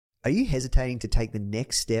Are you hesitating to take the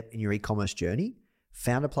next step in your e-commerce journey?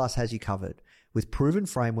 Founder Plus has you covered. With proven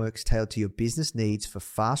frameworks tailored to your business needs for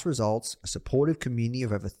fast results, a supportive community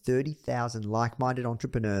of over 30,000 like-minded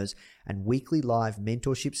entrepreneurs, and weekly live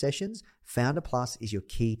mentorship sessions, Founder Plus is your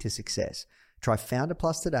key to success. Try Founder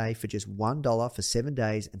Plus today for just $1 for 7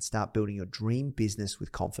 days and start building your dream business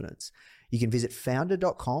with confidence. You can visit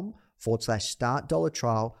founder.com/start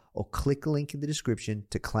 $trial or click the link in the description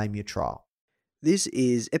to claim your trial. This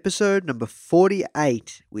is episode number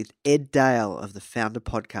 48 with Ed Dale of the Founder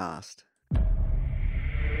Podcast.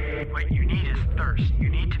 What you need is thirst. You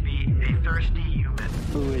need to be a thirsty human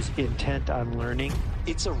who is intent on learning.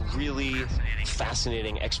 It's a really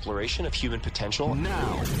fascinating exploration of human potential.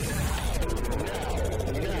 Now.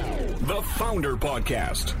 The Founder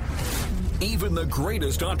Podcast. Even the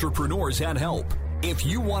greatest entrepreneurs had help. If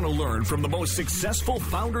you want to learn from the most successful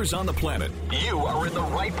founders on the planet, you are in the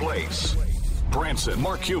right place. Branson,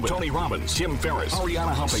 Mark Cuban, Tony Robbins, Tim Ferriss,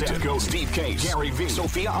 Ariana Huffington, Seth Godin, Steve Case, Gary Vee,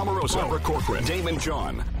 Sophia Amoruso, Barbara Corcoran, Damon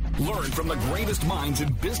John. Learn from the greatest minds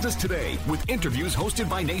in business today with interviews hosted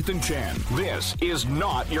by Nathan Chan. This is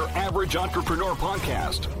not your average entrepreneur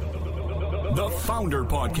podcast. The Founder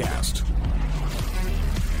Podcast.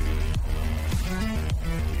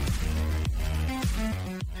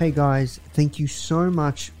 Hey guys, thank you so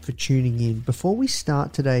much for tuning in. Before we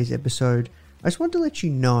start today's episode, I just want to let you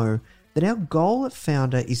know that our goal at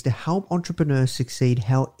Founder is to help entrepreneurs succeed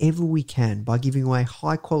however we can by giving away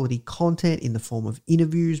high quality content in the form of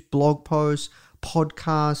interviews, blog posts,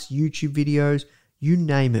 podcasts, YouTube videos, you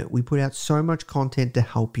name it. We put out so much content to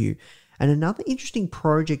help you. And another interesting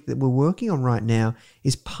project that we're working on right now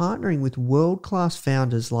is partnering with world-class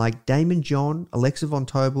founders like Damon John, Alexa Von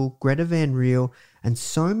Tobel, Greta Van Riel, and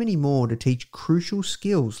so many more to teach crucial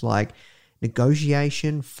skills like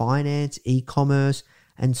negotiation, finance, e-commerce,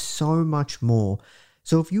 and so much more.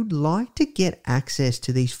 So if you'd like to get access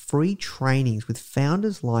to these free trainings with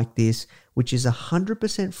founders like this, which is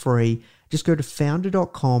 100% free, just go to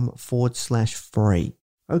founder.com/free.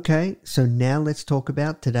 Okay, so now let's talk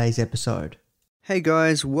about today's episode. Hey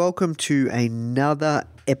guys, welcome to another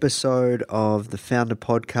episode of the Founder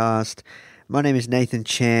Podcast. My name is Nathan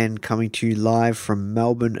Chan, coming to you live from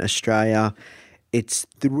Melbourne, Australia. It's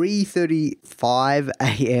 3:35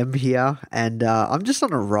 a.m. here, and I'm just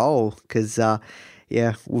on a roll because,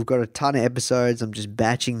 we've got a ton of episodes. I'm just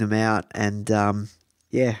batching them out, and I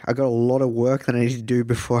got a lot of work that I need to do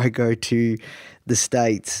before I go to the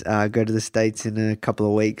States. Go to the States in a couple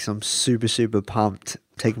of weeks. I'm super, super pumped.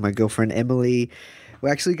 Taking my girlfriend Emily.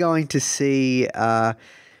 We're actually going to see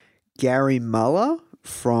Gary Muller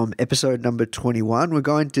from episode number 21. We're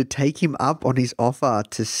going to take him up on his offer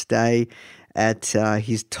to stay at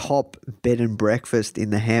his top bed and breakfast in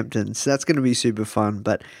the Hamptons. So that's going to be super fun.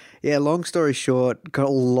 But yeah, long story short, got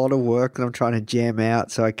a lot of work that I'm trying to jam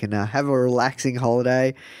out so I can have a relaxing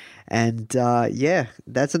holiday. And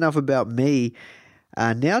that's enough about me.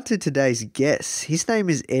 Now to today's guest. His name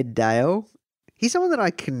is Ed Dale. He's someone that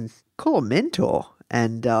I can call a mentor.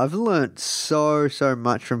 And I've learned so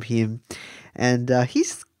much from him. And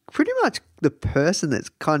he's pretty much the person that's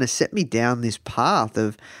kind of set me down this path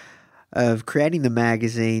of creating the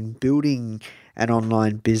magazine, building an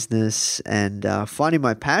online business, and finding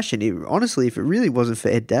my passion. Honestly, if it really wasn't for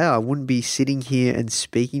Ed Dale, I wouldn't be sitting here and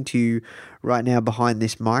speaking to you right now behind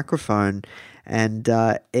this microphone. And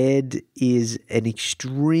Ed is an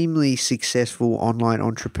extremely successful online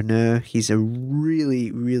entrepreneur. He's a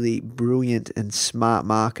really, really brilliant and smart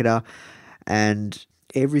marketer. And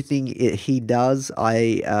everything he does,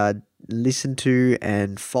 I listen to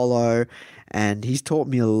and follow. And he's taught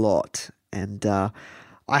me a lot. And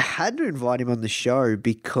I had to invite him on the show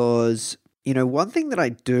because, one thing that I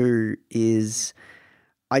do is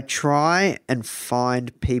I try and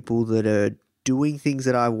find people that are doing things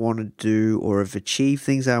that I want to do or have achieved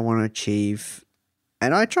things that I want to achieve.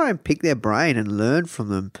 And I try and pick their brain and learn from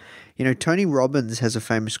them. Tony Robbins has a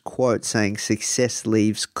famous quote saying, "Success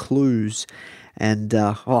leaves clues." And,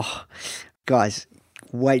 guys,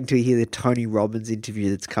 wait until you hear the Tony Robbins interview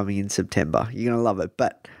that's coming in September. You're going to love it.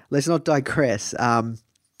 But let's not digress.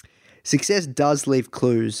 Success does leave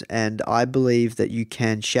clues, and I believe that you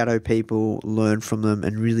can shadow people, learn from them,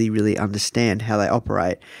 and really, really understand how they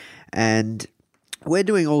operate. And we're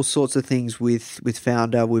doing all sorts of things with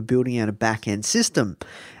Founder. We're building out a back-end system.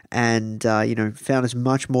 And, Founder's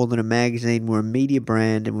much more than a magazine. We're a media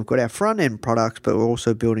brand, and we've got our front-end products, but we're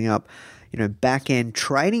also building up back-end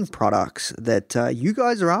trading products that you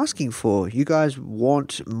guys are asking for. You guys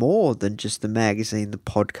want more than just the magazine, the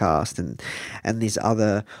podcast, and these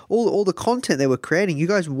other all the content that we're creating. You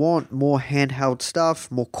guys want more handheld stuff,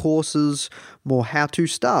 more courses, more how-to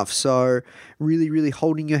stuff. So really, really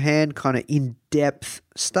holding your hand, kind of in-depth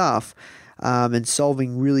stuff, and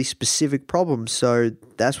solving really specific problems. So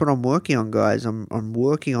that's what I'm working on, guys. I'm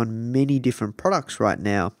working on many different products right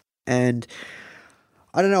now, and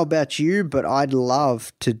I don't know about you, but I'd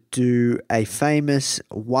love to do a famous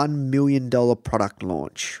 $1 million product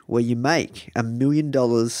launch where you make $1 million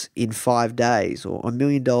in 5 days or $1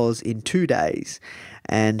 million in 2 days.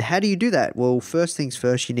 And how do you do that? Well, first things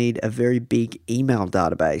first, you need a very big email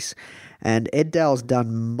database. And Ed Dale's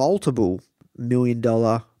done multiple $1 million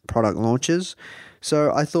product launches.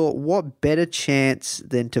 So I thought, what better chance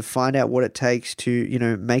than to find out what it takes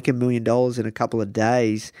to, make $1 million in a couple of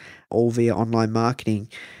days, all via online marketing,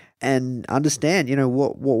 and understand,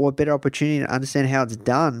 what better opportunity to understand how it's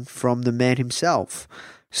done from the man himself.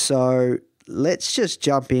 So let's just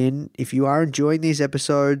jump in. If you are enjoying these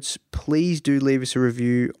episodes, please do leave us a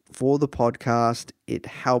review for the podcast. It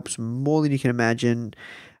helps more than you can imagine.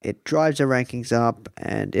 It drives our rankings up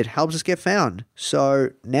and it helps us get found. So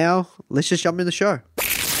now let's just jump in the show.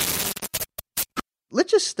 Let's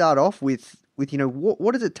just start off with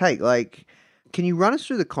what does it take? Like, can you run us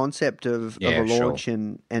through the concept of a launch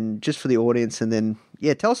and just for the audience, and then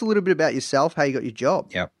tell us a little bit about yourself, how you got your job.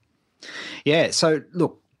 Yep. Yeah. So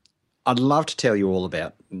look, I'd love to tell you all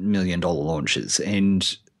about $1 million launches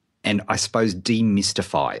and I suppose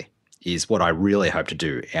demystify is what I really hope to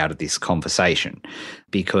do out of this conversation,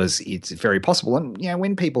 because it's very possible. And,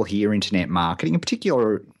 when people hear internet marketing, in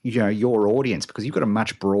particular, your audience, because you've got a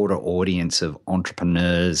much broader audience of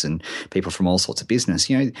entrepreneurs and people from all sorts of business,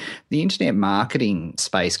 the internet marketing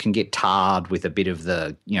space can get tarred with a bit of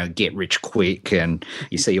the, get rich quick, and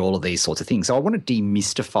you see all of these sorts of things. So I want to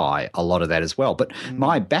demystify a lot of that as well. But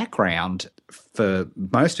my background, for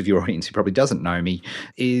most of your audience who probably doesn't know me,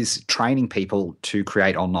 is training people to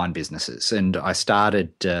create online businesses. And I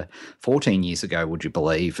started 14 years ago, would you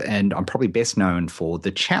believe, and I'm probably best known for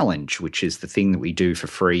The Challenge, which is the thing that we do for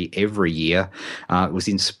free every year. It was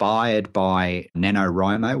inspired by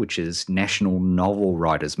NaNoWriMo, which is National Novel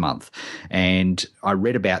Writers Month. And I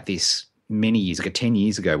read about this many years ago, 10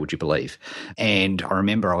 years ago, would you believe? And I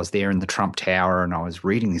remember I was there in the Trump Tower and I was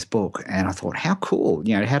reading this book and I thought, how cool,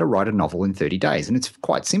 how to write a novel in 30 days. And it's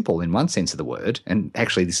quite simple in one sense of the word. And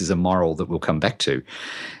actually, this is a moral that we'll come back to,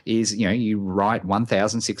 is, you write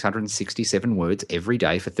 1,667 words every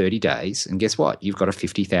day for 30 days. And guess what? You've got a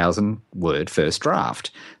 50,000 word first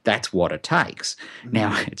draft. That's what it takes.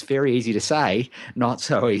 Now, it's very easy to say, not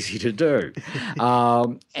so easy to do.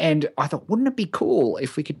 And I thought, wouldn't it be cool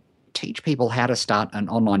if we could teach people how to start an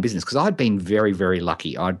online business? Because I'd been very, very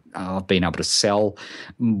lucky. I've been able to sell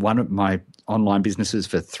one of my online businesses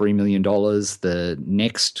for $3 million. The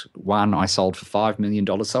next one I sold for $5 million.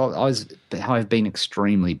 So I've been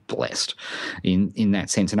extremely blessed in that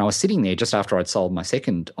sense. And I was sitting there just after I'd sold my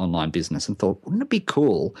second online business and thought, wouldn't it be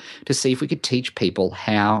cool to see if we could teach people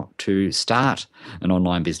how to start an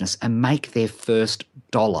online business and make their first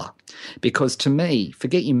dollar? Because to me,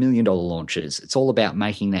 forget your $1 million launches. It's all about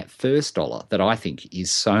making that first dollar that I think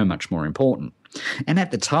is so much more important. And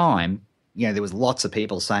at the time, there was lots of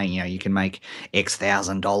people saying, you can make X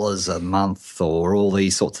 $1,000 a month or all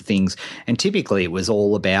these sorts of things. And typically it was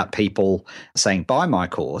all about people saying, buy my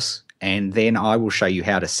course, and then I will show you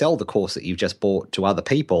how to sell the course that you've just bought to other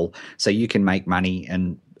people so you can make money.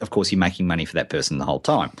 And of course, you're making money for that person the whole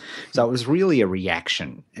time. So it was really a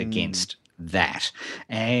reaction against that.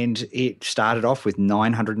 And it started off with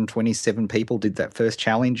 927 people did that first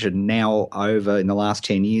challenge, and now in the last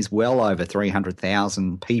 10 years, well over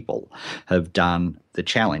 300,000 people have done the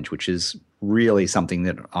challenge, which is really something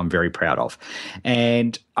that I'm very proud of.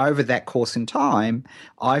 And over that course in time,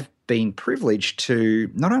 I've been privileged to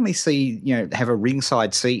not only have a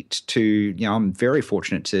ringside seat to, I'm very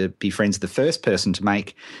fortunate to be friends with the first person to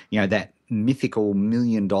make, that mythical $1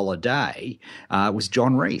 million day was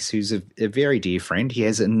John Reese, who's a very dear friend. He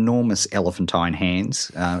has enormous elephantine hands.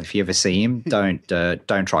 If you ever see him,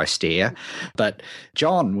 don't try stare. But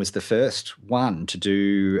John was the first one to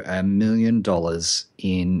do $1 million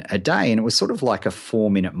in a day, and it was sort of like a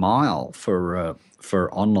 4-minute mile for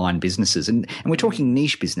online businesses. And we're talking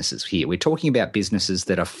niche businesses here. We're talking about businesses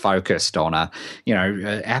that are focused on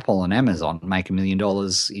Apple and Amazon make $1 million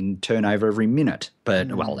in turnover every minute.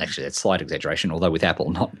 But, well, actually, that's slight exaggeration, although with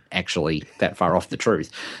Apple, not actually that far off the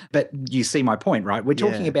truth. But you see my point, right? We're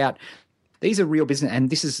talking about these are real business, and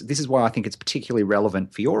this is why I think it's particularly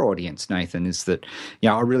relevant for your audience, Nathan, is that,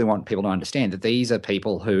 I really want people to understand that these are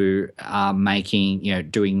people who are making,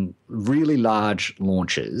 doing really large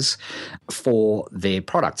launches for their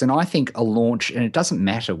products. And I think a launch, and it doesn't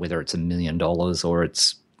matter whether it's $1 million or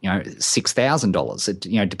it's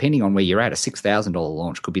 $6,000. Depending on where you're at, a $6,000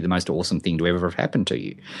 launch could be the most awesome thing to ever have happened to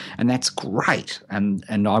you, and that's great. And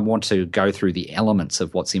I want to go through the elements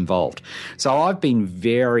of what's involved. So I've been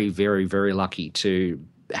very, very, very lucky to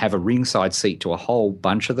have a ringside seat to a whole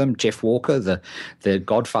bunch of them. Jeff Walker, the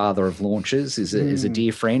godfather of launches, is a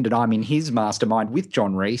dear friend, and I'm in his mastermind with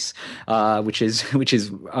John Reese, which is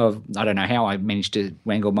I don't know how I managed to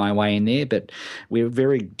wangle my way in there, but we're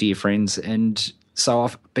very dear friends. And so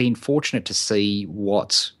I've been fortunate to see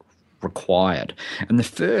what's required. And the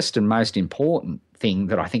first and most important thing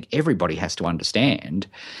that I think everybody has to understand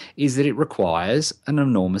is that it requires an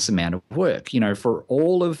enormous amount of work, for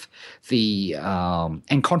all of the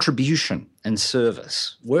and contribution and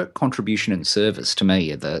service. Work, contribution, and service, to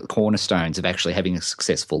me, are the cornerstones of actually having a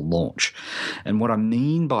successful launch. And what I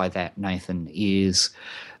mean by that, Nathan, is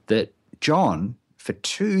that John, for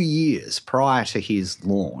 2 years prior to his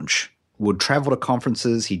launch, would travel to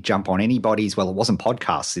conferences. He'd jump on anybody's, well, it wasn't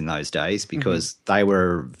podcasts in those days because they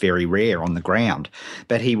were very rare on the ground,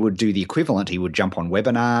 but he would do the equivalent. He would jump on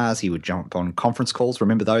webinars. He would jump on conference calls.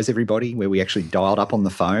 Remember those, everybody, where we actually dialed up on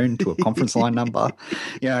the phone to a conference line number?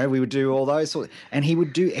 We would do all those. And he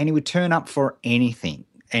would turn up for anything.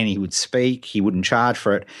 And he would speak, he wouldn't charge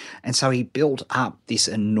for it. And so he built up this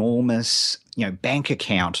enormous, bank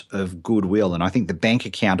account of goodwill. And I think the bank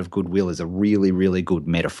account of goodwill is a really, really good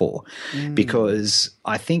metaphor because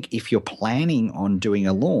I think if you're planning on doing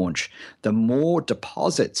a launch, the more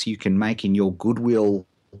deposits you can make in your goodwill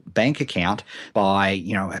bank account by,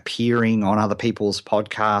 appearing on other people's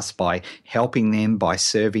podcasts, by helping them, by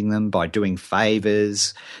serving them, by doing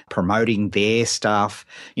favors, promoting their stuff,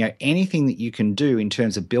 anything that you can do in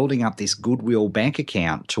terms of building up this goodwill bank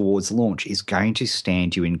account towards launch is going to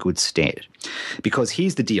stand you in good stead. Because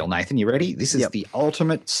here's the deal, Nathan, you ready? This is the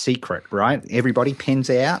ultimate secret, right? Everybody, pens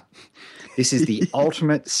out. This is the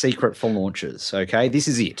ultimate secret for launches, okay? This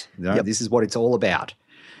is it. This is what it's all about.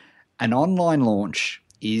 An online launch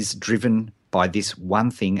is driven by this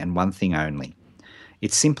one thing and one thing only.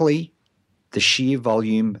 It's simply the sheer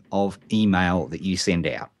volume of email that you send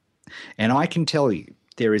out. And I can tell you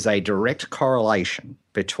there is a direct correlation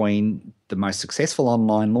between the most successful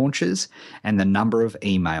online launches and the number of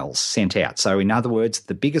emails sent out. So in other words,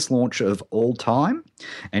 the biggest launch of all time,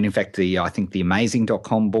 and in fact, I think the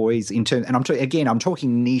Amazing.com boys, and I'm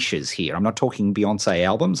talking niches here. I'm not talking Beyonce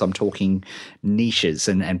albums. I'm talking niches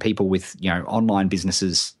and people with, online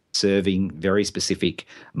businesses serving very specific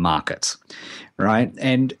markets, right?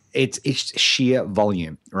 And it's sheer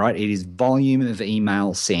volume, right? It is volume of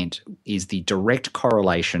email sent is the direct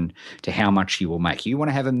correlation to how much you will make. You want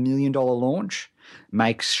to have $1 million launch,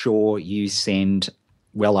 make sure you send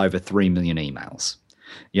well over 3 million emails.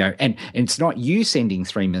 And it's not you sending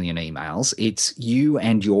 3 million emails, it's you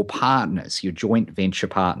and your partners, your joint venture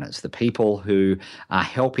partners, the people who are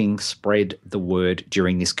helping spread the word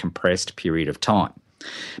during this compressed period of time.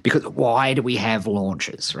 Because why do we have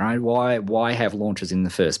launches, right? Why have launches in the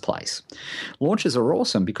first place? Launches are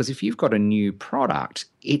awesome because if you've got a new product,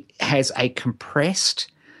 it has a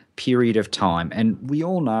compressed period of time. And we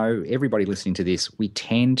all know, everybody listening to this, we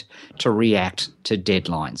tend to react to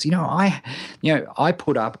deadlines. I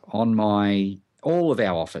put up on all of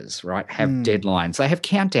our offers, right, have deadlines. They have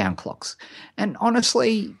countdown clocks. And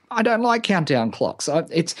honestly, I don't like countdown clocks.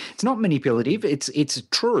 It's not manipulative. It's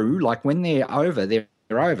true. Like when they're over, they're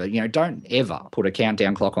over. Don't ever put a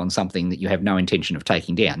countdown clock on something that you have no intention of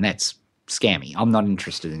taking down. That's scammy. I'm not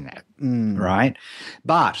interested in that, right?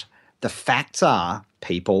 But the facts are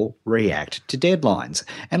people react to deadlines.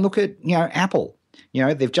 And look at, Apple.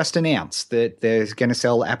 They've just announced that they're going to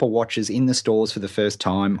sell Apple Watches in the stores for the first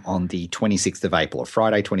time on the 26th of April, or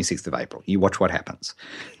Friday, 26th of April. You watch what happens,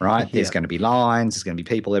 right? Yeah. There's going to be lines, there's going to be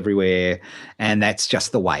people everywhere, and that's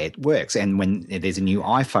just the way it works. And when there's a new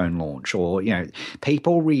iPhone launch or,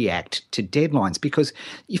 people react to deadlines because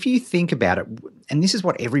if you think about it, and this is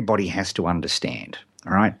what everybody has to understand,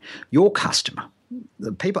 all right? Your customer,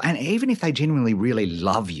 the people, and even if they genuinely really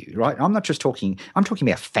love you, right? I'm talking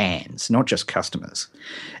about fans, not just customers.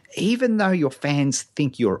 Even though your fans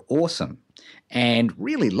think you're awesome and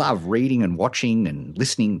really love reading and watching and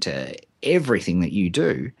listening to everything that you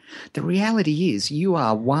do, the reality is you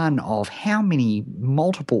are one of how many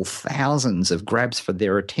multiple thousands of grabs for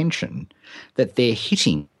their attention that they're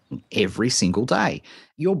hitting every single day.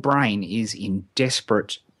 Your brain is in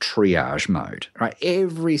desperate triage mode, right?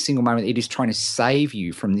 Every single moment it is trying to save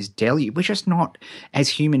you from this deluge. We're just not, as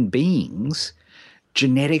human beings,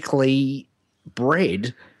 genetically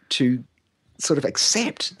bred to sort of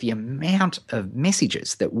accept the amount of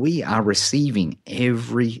messages that we are receiving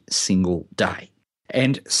every single day.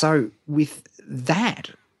 And so with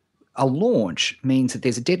that, a launch means that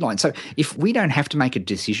there's a deadline. So if we don't have to make a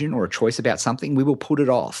decision or a choice about something, we will put it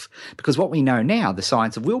off. Because what we know now, the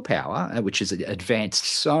science of willpower, which has advanced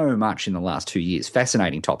so much in the last 2 years,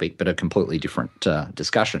 fascinating topic, but a completely different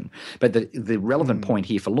discussion. But the relevant point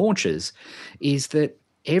here for launches is that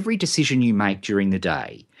every decision you make during the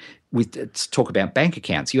day, let's talk about bank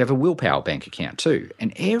accounts. You have a willpower bank account too.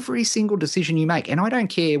 And every single decision you make, and I don't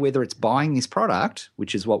care whether it's buying this product,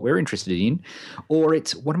 which is what we're interested in, or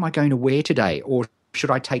it's what am I going to wear today, or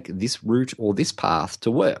should I take this route or this path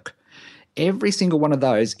to work? Every single one of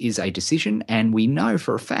those is a decision, and we know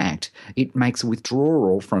for a fact it makes a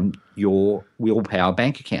withdrawal from your willpower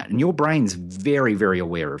bank account. And your brain's very, very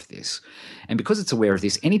aware of this. And because it's aware of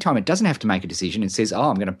this, anytime it doesn't have to make a decision, it says, oh,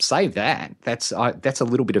 I'm going to save that. That's a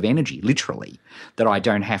little bit of energy, literally, that I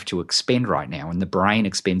don't have to expend right now. And the brain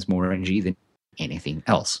expends more energy than anything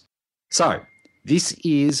else. So this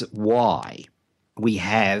is why we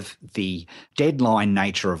have the deadline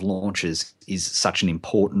nature of launches is such an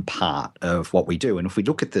important part of what we do. And if we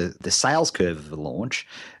look at the sales curve of a launch,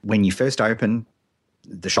 when you first open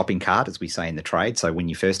the shopping cart, as we say in the trade, so when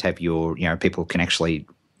you first have your, people can actually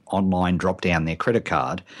online drop down their credit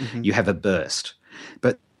card, you have a burst.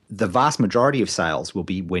 But the vast majority of sales will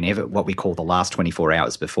be whenever what we call the last 24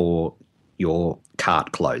 hours before your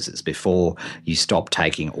cart closes, before you stop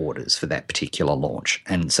taking orders for that particular launch.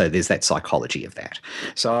 And so there's that psychology of that.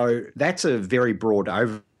 So that's a very broad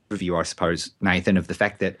overview, I suppose, Nathan, of the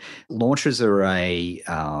fact that launches are a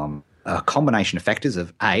combination of factors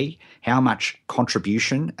of A, how much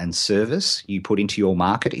contribution and service you put into your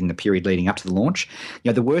market in the period leading up to the launch.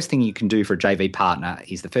 The worst thing you can do for a JV partner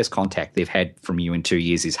is the first contact they've had from you in 2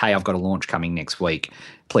 years is, hey, I've got a launch coming next week.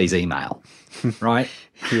 Please email. Right?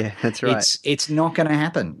 Yeah, that's right. It's not going to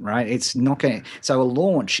happen, right? It's not going to. So a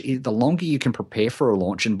launch, the longer you can prepare for a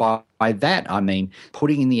launch, and by that I mean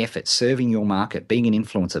putting in the effort, serving your market, being an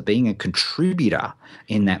influencer, being a contributor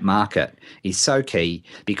in that market is so key,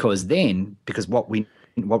 because what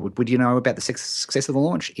would you know about the success of the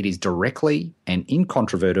launch? It is directly and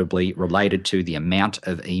incontrovertibly related to the amount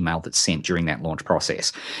of email that's sent during that launch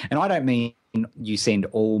process. And I don't mean you send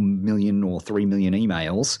all 1 million or 3 million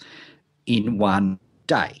emails in one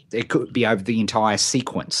day. It could be over the entire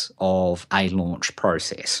sequence of a launch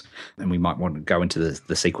process. And we might want to go into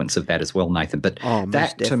the sequence of that as well, Nathan. But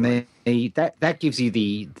that, to me, that gives you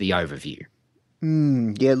the overview.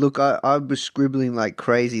 Yeah, look, I was scribbling like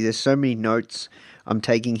crazy. There's so many notes I'm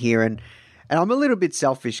taking here, and I'm a little bit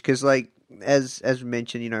selfish because, like, as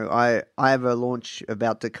mentioned, I have a launch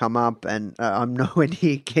about to come up, and I'm nowhere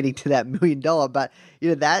near getting to that $1 million. But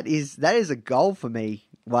that is a goal for me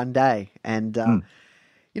one day, and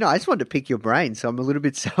I just wanted to pick your brain, so I'm a little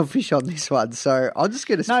bit selfish on this one. So I'm just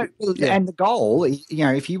going to And the goal,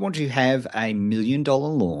 if you want to have a $1 million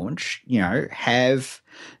launch, have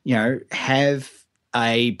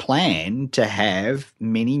a plan to have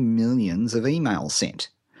many millions of emails sent.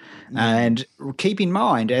 And keep in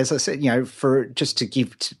mind, as I said, for just to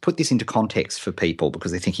put this into context for people,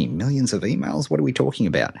 because they're thinking millions of emails, what are we talking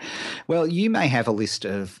about? Well, you may have a list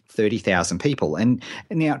of 30,000 people. And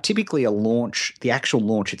now typically the actual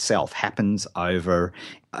launch itself happens over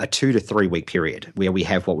a 2 to 3 week period where we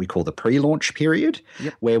have what we call the pre-launch period,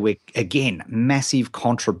 where we're, again, massive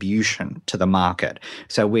contribution to the market.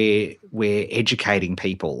 So we're educating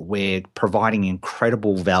people. We're providing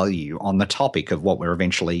incredible value on the topic of what we're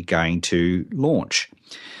eventually going to launch.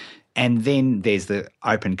 And then there's the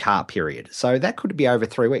open cart period. So that could be over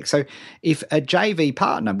 3 weeks. So if a JV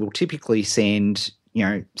partner will typically send,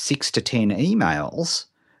 6 to 10 emails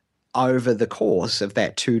over the course of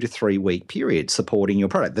that 2 to 3 week period supporting your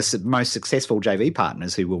product. The most successful JV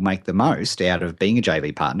partners who will make the most out of being a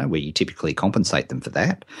JV partner, where you typically compensate them for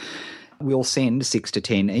that, will send 6 to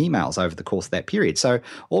 10 emails over the course of that period. So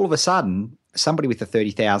all of a sudden, somebody with a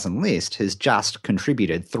 30,000 list has just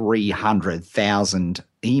contributed 300,000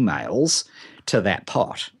 emails to that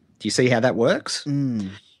pot. Do you see how that works?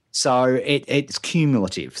 So it's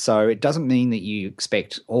cumulative. So it doesn't mean that you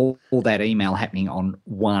expect all that email happening on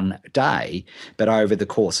one day, but over the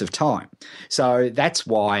course of time. So that's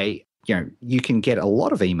why you can get a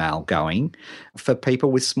lot of email going for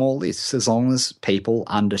people with small lists, as long as people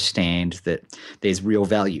understand that there's real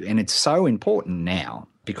value. And it's so important now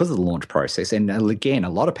because of the launch process. And again, a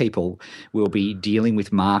lot of people will be dealing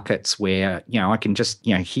with markets where, I can just,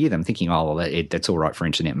 hear them thinking, oh, well, that's all right for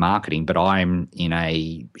internet marketing, but I'm in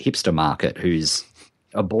a hipster market who's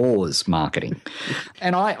abhors marketing.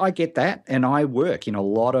 And I get that. And I work in a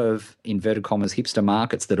lot of, inverted commas, hipster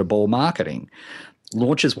markets that abhor marketing.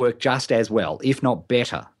 Launches work just as well, if not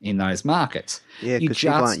better, in those markets. Yeah, because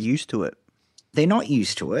people aren't used to it. They're not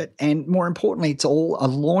used to it. And more importantly, a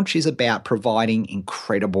launch is about providing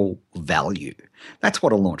incredible value. That's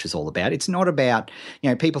what a launch is all about. It's not about,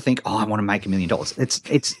 people think, oh, I want to make $1 million.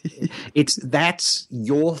 That's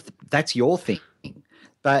your thing.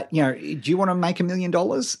 But, do you want to make $1 million?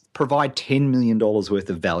 Provide $10 million worth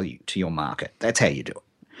of value to your market. That's how you do it.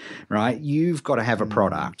 Right? You've got to have a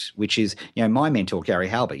product, which is, my mentor, Gary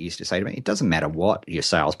Halbert, used to say to me, it doesn't matter what your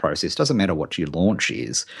sales process, doesn't matter what your launch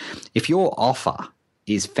is. If your offer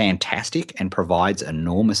is fantastic and provides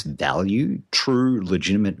enormous value, true,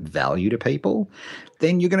 legitimate value to people,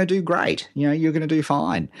 then you're going to do great. You're going to do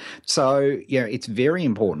fine. So, it's very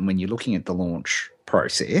important when you're looking at the launch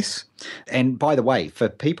process. And by the way, for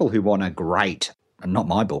people who want a great, not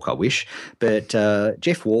my book, I wish, but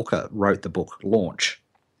Jeff Walker wrote the book Launch,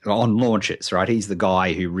 on launches, right? He's the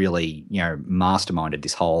guy who really, masterminded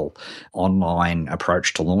this whole online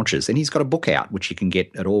approach to launches. And he's got a book out, which you can get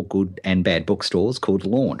at all good and bad bookstores, called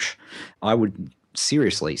Launch. I would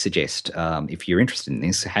seriously suggest, if you're interested in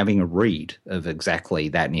this, having a read of exactly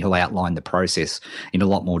that. And he'll outline the process in a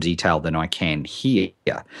lot more detail than I can here.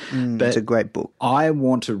 But it's a great book. I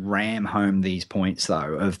want to ram home these points,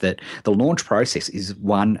 though, of that the launch process is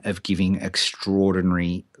one of giving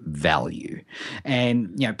extraordinary value.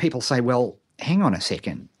 And, people say, well, hang on a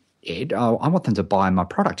second, Ed, I want them to buy my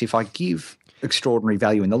product. If I give extraordinary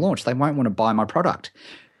value in the launch, they won't want to buy my product.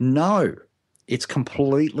 No. It's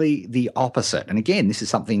completely the opposite. And again, this is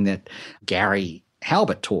something that Gary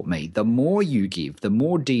Halbert taught me. The more you give, the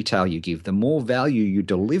more detail you give, the more value you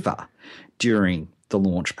deliver during the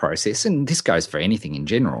launch process, and this goes for anything in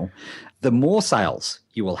general, the more sales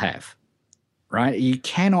you will have, right? You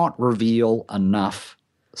cannot reveal enough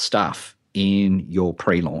stuff in your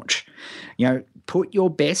pre-launch. Put your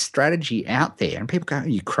best strategy out there. And people go, are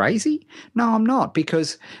you crazy? No, I'm not,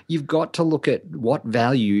 because you've got to look at what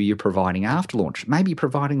value you're providing after launch. Maybe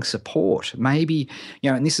providing support. Maybe,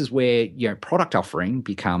 and this is where, product offering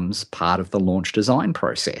becomes part of the launch design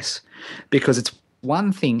process, because it's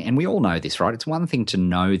one thing, and we all know this, right? It's one thing to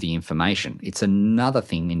know the information. It's another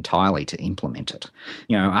thing entirely to implement it.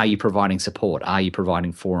 Are you providing support? Are you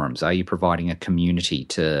providing forums? Are you providing a community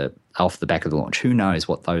off the back of the launch? Who knows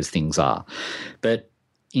what those things are? But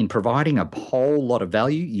in providing a whole lot of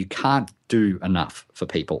value, you can't do enough for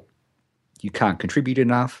people. You can't contribute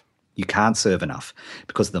enough. You can't serve enough,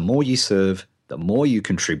 because the more you serve, the more you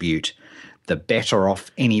contribute, the better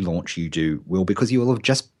off any launch you do will, because you will have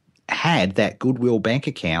just had that Goodwill bank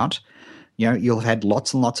account. You'll have had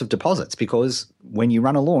lots and lots of deposits, because when you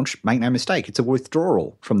run a launch, make no mistake, it's a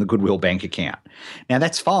withdrawal from the Goodwill bank account. Now,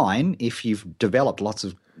 that's fine if you've developed lots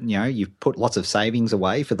of, you've put lots of savings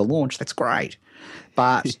away for the launch. That's great.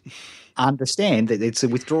 But understand that it's a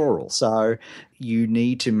withdrawal. So you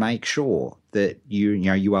need to make sure that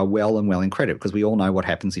you are well in credit, because we all know what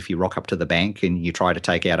happens if you rock up to the bank and you try to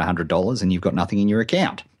take out $100 and you've got nothing in your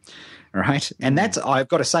account. Right. And that's, I've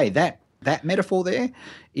got to say, that metaphor there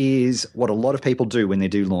is what a lot of people do when they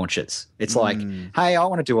do launches. It's like, hey, I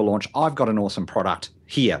want to do a launch. I've got an awesome product.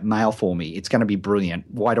 Here, mail for me. It's going to be brilliant.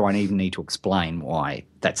 Why do I even need to explain why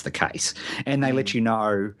that's the case? And they let you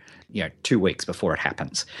know, 2 weeks before it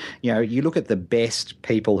happens. You look at the best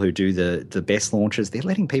people who do the best launches, they're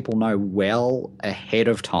letting people know well ahead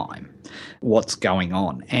of time what's going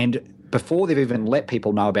on. And before they've even let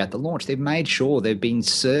people know about the launch, they've made sure they've been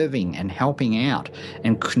serving and helping out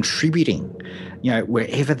and contributing,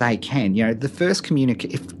 wherever they can. The first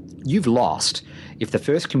if you've lost, if the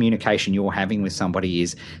first communication you're having with somebody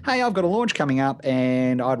is, hey, I've got a launch coming up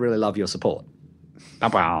and I'd really love your support.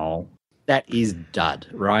 That is dud,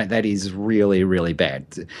 right? That is really, really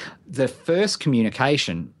bad. The first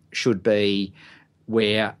communication should be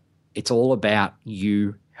where it's all about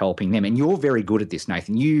you helping them. And you're very good at this,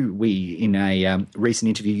 Nathan. In a recent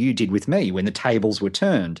interview you did with me when the tables were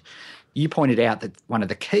turned, you pointed out that one of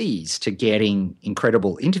the keys to getting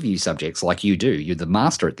incredible interview subjects like you do, you're the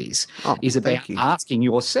master at this, is about asking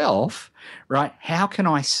yourself, right, how can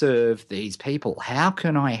I serve these people? How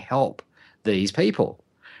can I help these people?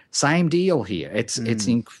 Same deal here. It's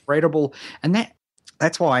incredible. And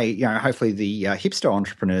That's why, hopefully the hipster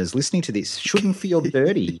entrepreneurs listening to this shouldn't feel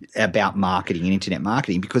dirty about marketing and internet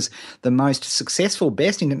marketing, because the most successful,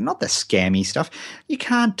 best internet, not the scammy stuff. You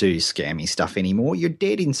can't do scammy stuff anymore. You're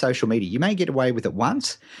dead in social media. You may get away with it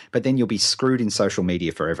once, but then you'll be screwed in social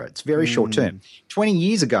media forever. It's very short term. 20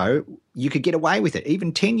 years ago, you could get away with it.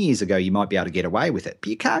 Even 10 years ago, you might be able to get away with it, but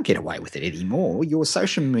you can't get away with it anymore. Your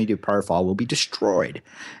social media profile will be destroyed.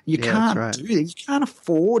 You can't do it. You can't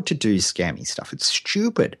afford to do scammy stuff. It's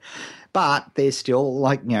stupid. But there's still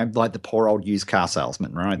like the poor old used car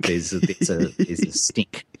salesman, right? There's a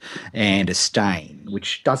stink and a stain,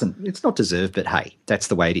 which it's not deserved, but hey, that's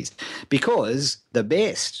the way it is. Because the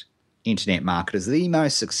best internet marketers, the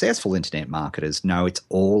most successful internet marketers, know it's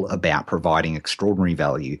all about providing extraordinary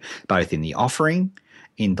value, both in the offering,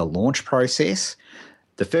 in the launch process,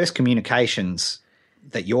 the first communications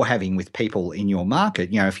that you're having with people in your market.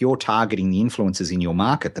 If you're targeting the influencers in your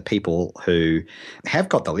market, the people who have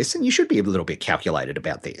got the list, and you should be a little bit calculated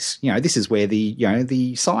about this. This is where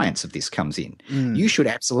the science of this comes in. You should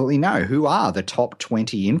absolutely know who are the top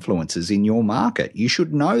 20 influencers in your market. You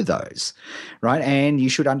should know those, right? And you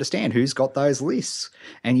should understand who's got those lists,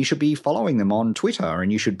 and you should be following them on Twitter,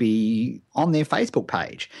 and you should be on their Facebook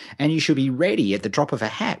page, and you should be ready at the drop of a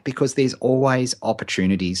hat, because there's always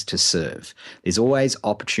opportunities to serve. There's always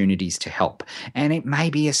opportunities to help. And it may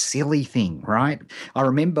be a silly thing, right? I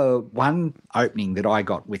remember one opening that I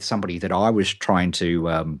got with somebody that I was trying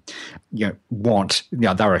to, they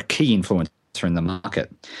were a key influencer in the market.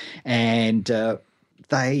 And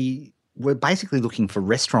they were basically looking for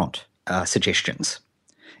restaurant suggestions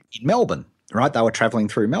in Melbourne, right? They were traveling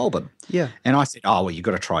through Melbourne. Yeah. And I said, oh, well, you've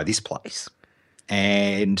got to try this place.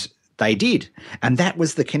 And they did. And that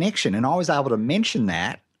was the connection. And I was able to mention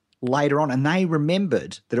that later on, and they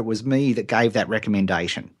remembered that it was me that gave that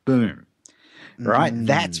recommendation. Boom. Right?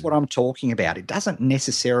 That's what I'm talking about. It doesn't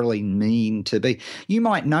necessarily mean to be. You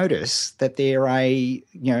might notice that they're a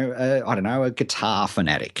guitar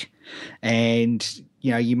fanatic, and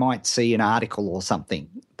you might see an article or something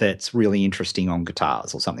that's really interesting on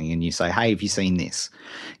guitars or something, and you say, hey, have you seen this?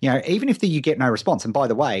 Even if you get no response, and by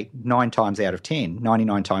the way, 99 times out of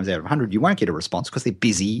 100, you won't get a response because they're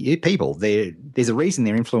busy people. There's a reason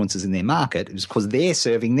they're influencers in their market. It's because they're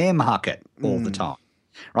serving their market all the time,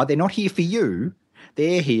 right? They're not here for you.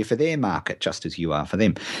 They're here for their market just as you are for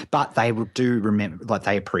them. But they do remember,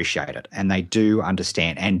 they appreciate it, and they do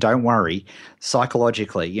understand. And don't worry,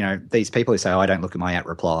 psychologically, these people who say, I don't look at my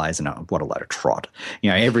 @replies, and what a load of trot.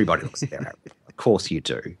 Everybody looks at their @replies. Of course you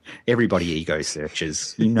do. Everybody ego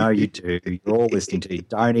searches. You do. You're all listening to you.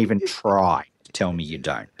 Don't even try to tell me you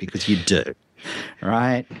don't, because you do.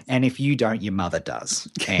 Right? And if you don't, your mother does.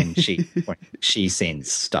 And she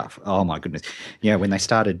sends stuff. Oh, my goodness. When they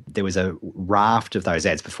started, there was a raft of those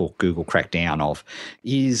ads before Google cracked down of,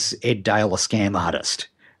 is Ed Dale a scam artist?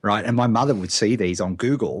 Right? And my mother would see these on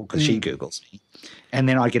Google, because she Googles me. And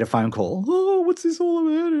then I'd get a phone call, oh, what's this all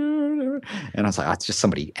about? And I was like, oh, it's just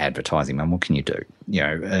somebody advertising, Mum. What can you do?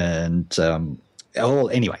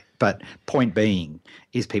 Anyway, but point being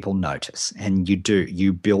is people notice, and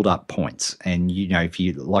you build up points. And, if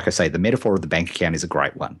you, like I say, the metaphor of the bank account is a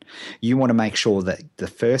great one. You want to make sure that the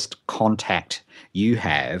first contact you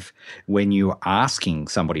have when you're asking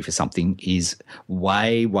somebody for something is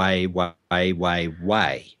way, way, way, way,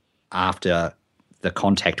 way after the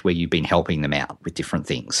contact where you've been helping them out with different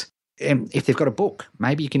things. And if they've got a book,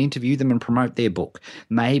 maybe you can interview them and promote their book.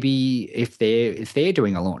 Maybe if they're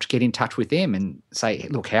doing a launch, get in touch with them and say,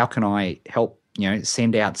 look, how can I help,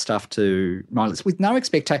 send out stuff to my list with no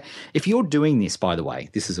expectation. If you're doing this, by the way,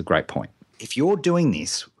 this is a great point. If you're doing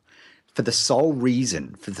this for the sole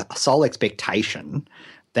reason, for the sole expectation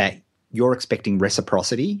that you're expecting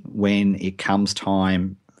reciprocity when it comes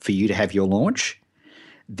time for you to have your launch,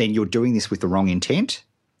 then you're doing this with the wrong intent,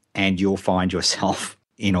 and you'll find yourself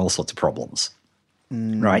in all sorts of problems,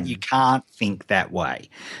 right? You can't think that way.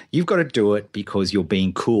 You've got to do it because you're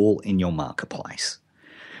being cool in your marketplace,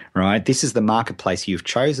 right? This is the marketplace you've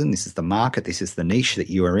chosen. This is the market. This is the niche that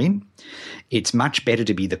you are in. It's much better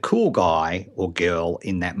to be the cool guy or girl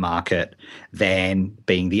in that market than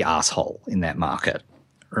being the asshole in that market,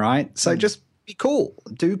 right? So just be cool.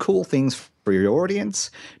 Do cool things for your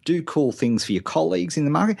audience. Do cool things for your colleagues in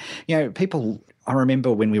the market. People, I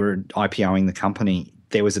remember when we were IPOing the company,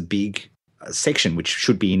 there was a big section, which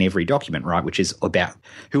should be in every document, right, which is about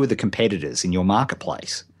who are the competitors in your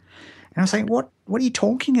marketplace. And I was saying, what are you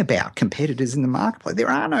talking about, competitors in the marketplace? There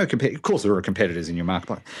are no competitors. Of course there are competitors in your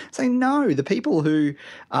marketplace. Saying, no, the people who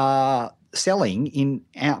are selling in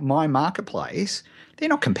my marketplace, they're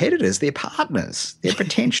not competitors, they're partners. They're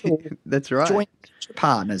potential That's right. joint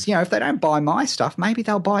partners. You know, if they don't buy my stuff, maybe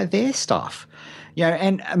they'll buy their stuff. You know,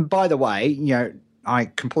 and by the way, you know, I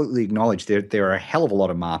completely acknowledge there are a hell of a lot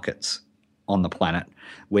of markets on the planet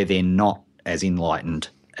where they're not as enlightened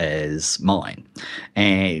as mine.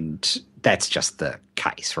 And that's just the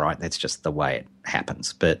case, right? That's just the way it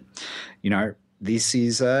happens. But, you know, this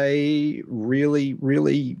is a really,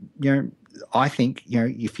 really, you know, I think, you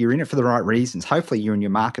know, if you're in it for the right reasons, hopefully you're in your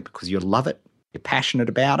market because you love it, you're passionate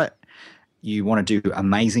about it, you want to do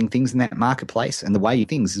amazing things in that marketplace. And the way you do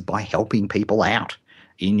things is by helping people out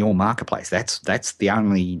in your marketplace. That's the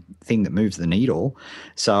only thing that moves the needle.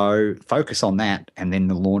 So focus on that, and then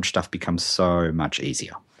the launch stuff becomes so much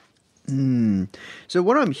easier. So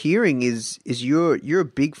what I'm hearing is you're a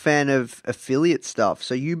big fan of affiliate stuff.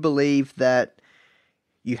 So you believe that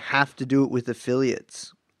you have to do it with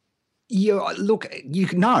affiliates. Yeah, look,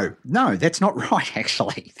 no, that's not right,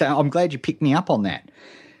 actually. I'm glad you picked me up on that.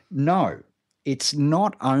 No, it's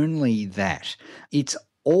not only that. It's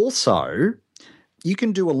also, you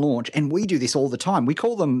can do a launch, and we do this all the time. We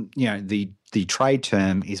call them, you know, the trade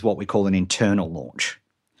term is what we call an internal launch.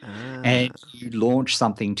 And you launch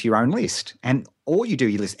something to your own list, and all you do,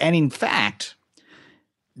 you list. And in fact,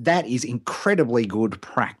 that is incredibly good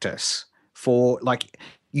practice for, like,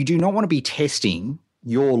 you do not want to be testing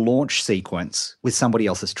your launch sequence with somebody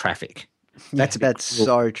else's traffic. That's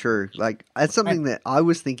so true. Like, that's something that I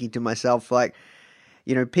was thinking to myself, like,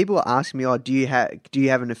 you know, people are asking me, oh, do you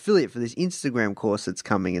have an affiliate for this Instagram course that's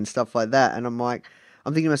coming and stuff like that? And I'm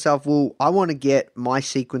thinking to myself, well, I want to get my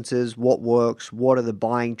sequences, what works, what are the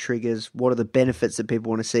buying triggers, what are the benefits that people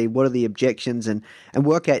want to see, what are the objections, and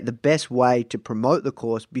work out the best way to promote the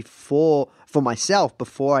course for myself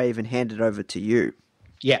before I even hand it over to you.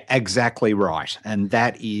 Yeah, exactly right. And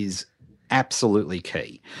that is absolutely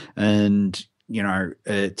key. And, you know,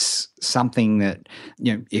 it's something that,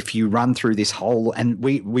 you know, if you run through this whole, and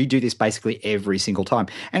we do this basically every single time.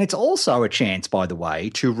 And it's also a chance, by the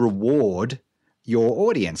way, to reward your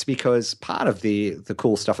audience, because part of the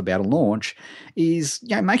cool stuff about a launch is,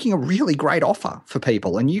 you know, making a really great offer for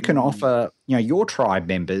people. And you can offer, you know, your tribe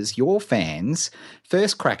members, your fans,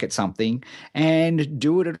 first crack at something and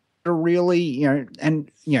do it at a really, you know,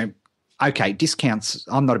 and, you know, okay, discounts,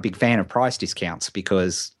 I'm not a big fan of price discounts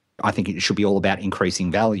because I think it should be all about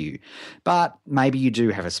increasing value. But maybe you do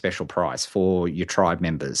have a special price for your tribe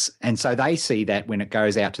members. And so they see that when it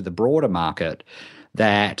goes out to the broader market,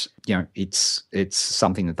 that, you know, it's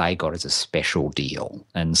something that they got as a special deal.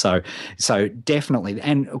 And so definitely,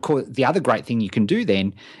 and of course the other great thing you can do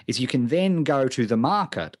then is you can then go to the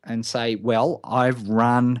market and say, well, I've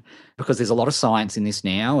run, because there's a lot of science in this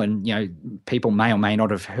now, and, you know, people may or may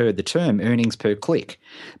not have heard the term earnings per click.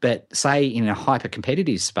 But say in a hyper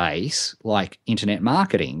competitive space like internet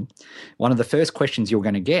marketing, one of the first questions you're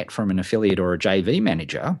going to get from an affiliate or a JV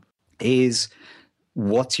manager is,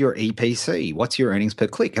 what's your EPC? What's your earnings per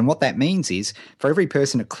click? And what that means is, for every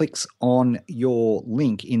person that clicks on your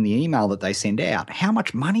link in the email that they send out, how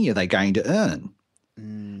much money are they going to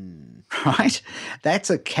earn? Right? That's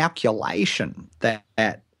a calculation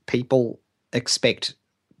that people expect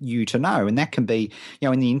you to know. And that can be, you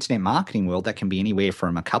know, in the internet marketing world, that can be anywhere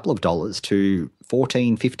from a couple of dollars to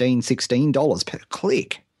 $14, $15, $16 per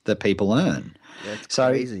click that people earn. That's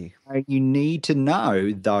crazy. So you need to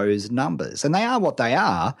know those numbers, and they are what they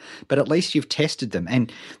are, but at least you've tested them.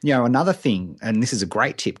 And, you know, another thing, and this is a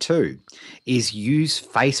great tip too, is use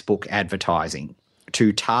Facebook advertising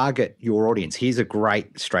to target your audience. Here's a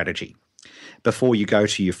great strategy before you go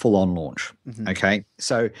to your full-on launch. Okay.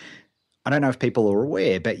 So I don't know if people are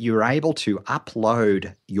aware, but you're able to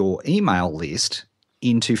upload your email list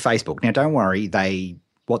into Facebook. Now, don't worry,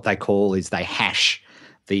 what they call is they hash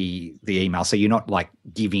the email. So you're not like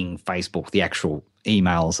giving Facebook the actual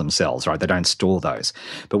emails themselves, right? They don't store those.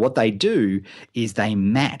 But what they do is they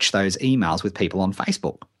match those emails with people on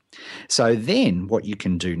Facebook. So then what you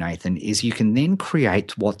can do, Nathan, is you can then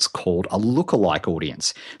create what's called a lookalike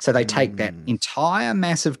audience. So they take that entire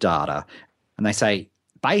mass of data and they say,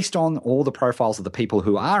 based on all the profiles of the people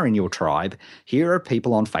who are in your tribe, here are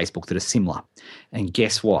people on Facebook that are similar. And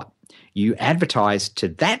guess what? You advertise to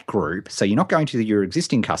that group, so you're not going to your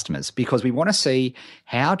existing customers, because we want to see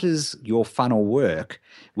how does your funnel work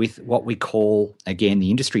with what we call, again,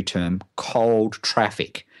 the industry term, cold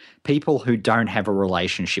traffic, people who don't have a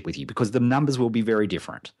relationship with you, because the numbers will be very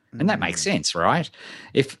different. And that makes sense, right?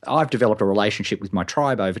 If I've developed a relationship with my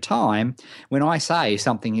tribe over time, when I say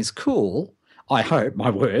something is cool, I hope my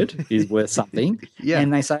word is worth something. Yeah.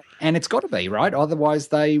 And they say, and it's got to be, right? Otherwise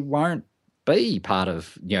they won't be part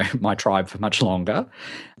of my tribe for much longer.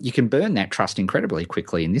 You can burn that trust incredibly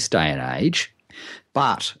quickly in this day and age.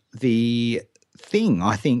 But the thing,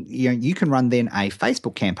 I think, you can run then a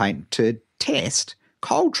Facebook campaign to test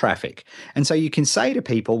cold traffic. And so you can say to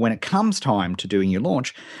people when it comes time to doing your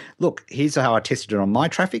launch, look, here's how I tested it on my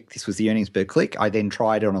traffic. This was the earnings per click. I then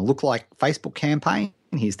tried it on a lookalike Facebook campaign.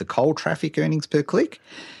 Here's the cold traffic earnings per click,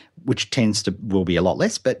 which will be a lot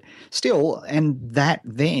less, but still, and that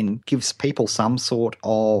then gives people some sort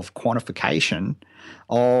of quantification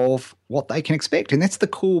of what they can expect. And that's the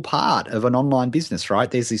cool part of an online business, right?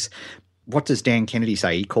 There's this, what does Dan Kennedy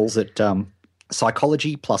say? He calls it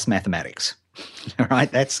psychology plus mathematics. All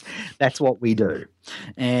right, that's what we do,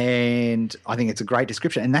 and I think it's a great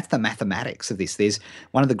description. And that's the mathematics of this. There's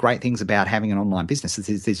one of the great things about having an online business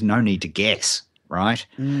is there's no need to guess. Right,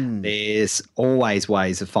 there's always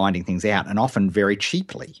ways of finding things out, and often very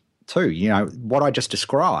cheaply too. What I just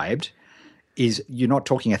described is you're not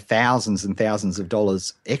talking a thousands and thousands of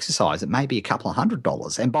dollars exercise. It may be a couple of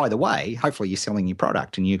 $100. And by the way, hopefully you're selling your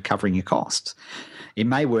product and you're covering your costs. It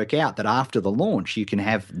may work out that after the launch, you can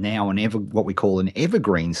have now what we call an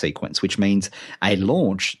evergreen sequence, which means a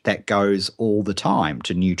launch that goes all the time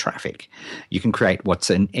to new traffic. You can create what's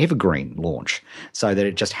an evergreen launch so that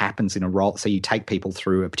it just happens in a roll. So you take people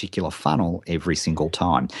through a particular funnel every single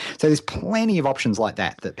time. So there's plenty of options like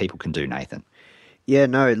that people can do, Nathan. Yeah,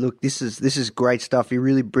 no, look, this is great stuff. You're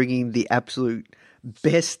really bringing the absolute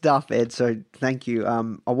best stuff, Ed. So thank you.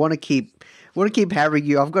 I want to keep having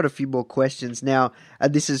you. I've got a few more questions now.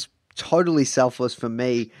 This is totally selfless for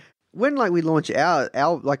me. When we launch our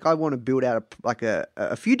I want to build out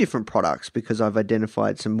a few different products because I've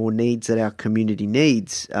identified some more needs that our community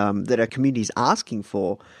needs, that our community is asking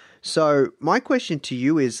for. So my question to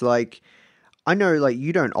you is I know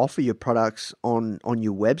you don't offer your products on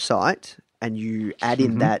your website, and you add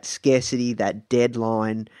in that scarcity, that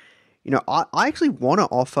deadline. I actually want to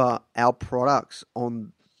offer our products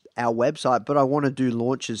on our website, but I want to do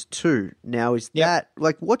launches too. Now, is that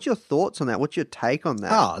what's your thoughts on that? What's your take on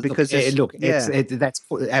that? Oh, because that's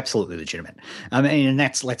absolutely legitimate. I mean, and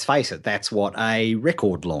let's face it, that's what a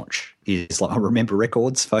record launch is like. I remember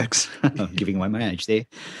records, folks. I'm giving away my age there.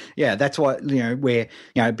 Yeah, that's what where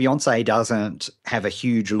Beyonce doesn't have a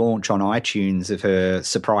huge launch on iTunes of her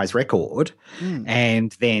surprise record,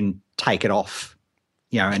 and then take it off.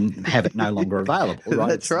 And have it no longer available, right?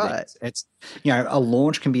 That's right. It's a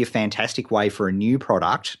launch can be a fantastic way for a new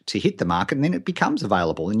product to hit the market, and then it becomes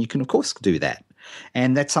available, and you can of course do that,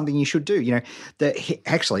 and that's something you should do.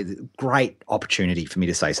 Actually, great opportunity for me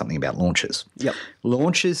to say something about launches. Yep,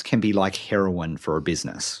 launches can be like heroin for a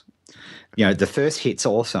business. The first hit's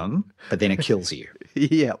awesome, but then it kills you.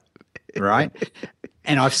 Yep. Right.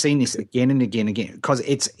 And I've seen this again and again because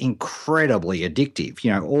it's incredibly addictive.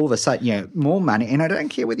 All of a sudden, more money. And I don't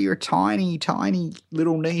care whether you're a tiny, tiny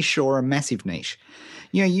little niche or a massive niche.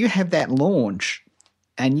 You have that launch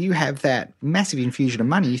and you have that massive infusion of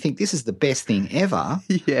money. You think this is the best thing ever.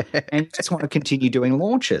 Yeah. And you just want to continue doing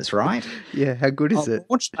launches, right? Yeah. How good is it?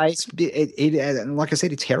 Launch-based, like I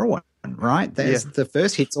said, it's heroin, right? The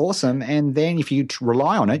first hit's awesome. And then if you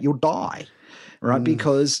rely on it, you'll die, right?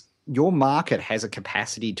 Because your market has a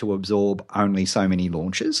capacity to absorb only so many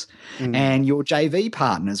launches, and your JV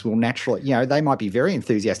partners will naturally, they might be very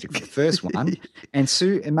enthusiastic for the first one, and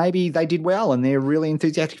maybe they did well and they're really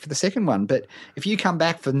enthusiastic for the second one. But if you come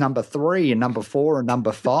back for number 3 and number 4 and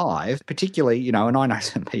number 5, particularly, and I know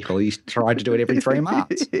some people who try to do it every 3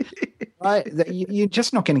 months, right? You're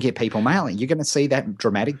just not going to get people mailing. You're going to see that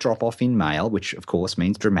dramatic drop-off in mail, which of course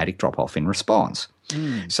means dramatic drop-off in response.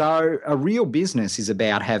 So a real business is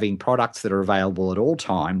about having products that are available at all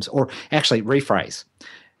times, or actually rephrase.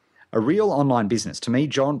 A real online business, to me,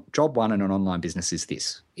 job one in an online business is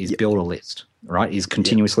this, build a list, right? Is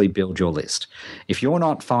continuously build your list. If you're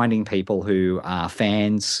not finding people who are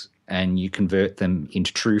fans and you convert them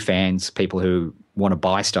into true fans, people who want to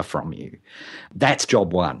buy stuff from you, that's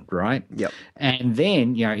job one, right? Yep. And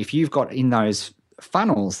then, if you've got in those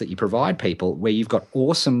funnels that you provide people where you've got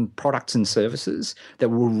awesome products and services that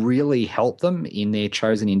will really help them in their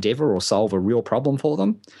chosen endeavor or solve a real problem for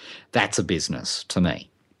them, that's a business to me,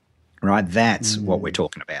 right? That's what we're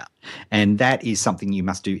talking about. And that is something you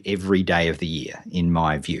must do every day of the year, in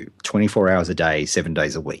my view, 24 hours a day, 7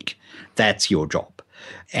 days a week. That's your job.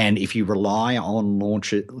 And if you rely on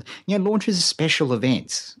launches are special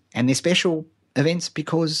events, and they're special events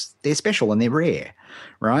because they're special and they're rare,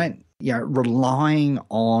 right? Relying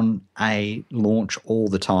on a launch all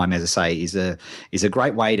the time, as I say, is a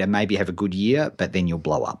great way to maybe have a good year, but then you'll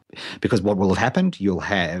blow up. Because what will have happened, you'll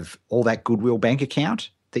have all that goodwill bank account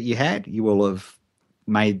that you had, you will have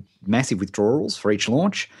made massive withdrawals for each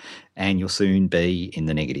launch, and you'll soon be in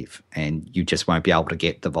the negative, and you just won't be able to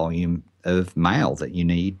get the volume of mail that you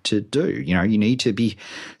need to do. You know, you need to be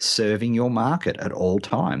serving your market at all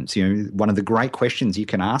times. You know, one of the great questions you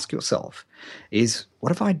can ask yourself is,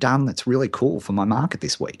 what have I done that's really cool for my market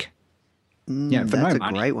this week? That's a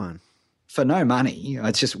great one. For no money, you know,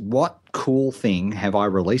 it's just, what cool thing have I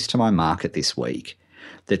released to my market this week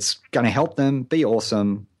that's going to help them be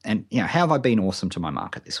awesome? And, you know, how have I been awesome to my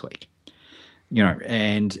market this week? You know,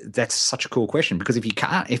 and that's such a cool question, because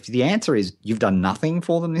if the answer is you've done nothing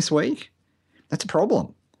for them this week, that's a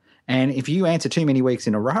problem. And if you answer too many weeks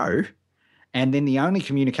in a row, and then the only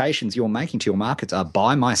communications you're making to your markets are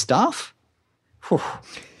buy my stuff, whew,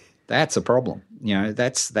 that's a problem. You know,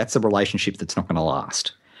 that's a relationship that's not going to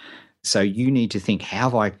last. So you need to think, how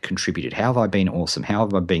have I contributed? How have I been awesome? How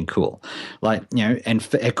have I been cool? Like, you know, and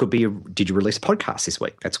it could be, did you release a podcast this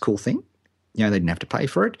week? That's a cool thing. You know, they didn't have to pay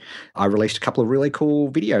for it. I released a couple of really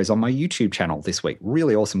cool videos on my YouTube channel this week.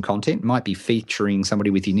 Really awesome content. Might be featuring somebody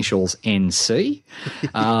with the initials NC.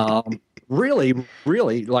 Really,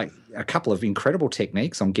 really, like, a couple of incredible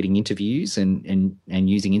techniques on getting interviews and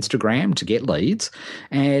using Instagram to get leads.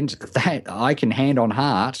 And that, I can hand on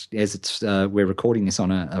heart, as it's we're recording this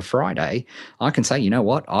on a Friday, I can say, you know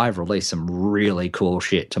what? I've released some really cool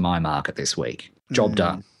shit to my market this week. Job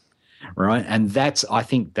done. Right? And I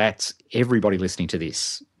think that's everybody listening to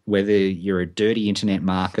this, whether you're a dirty internet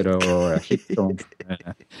marketer or a hipster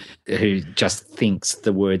entrepreneur who just thinks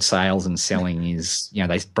the word sales and selling is, you know,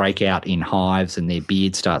 they break out in hives and their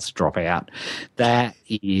beard starts to drop out. That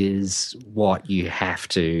is what you have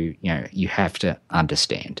to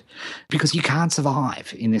understand, because you can't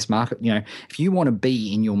survive in this market. You know, if you want to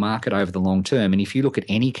be in your market over the long term, and if you look at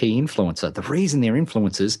any key influencer, the reason they're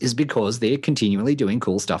influencers is because they're continually doing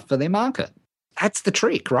cool stuff for their market. That's the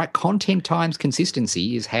trick, right? Content times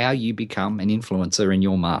consistency is how you become an influencer in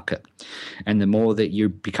your market. And the more that you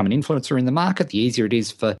become an influencer in the market, the easier it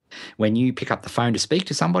is for when you pick up the phone to speak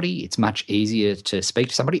to somebody, it's much easier to speak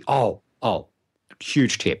to somebody. Oh,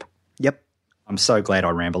 huge tip. Yep. I'm so glad I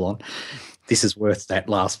ramble on. This is worth that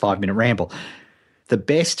last 5-minute ramble. The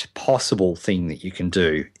best possible thing that you can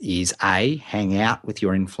do is hang out with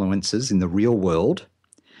your influencers in the real world,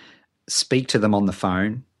 speak to them on the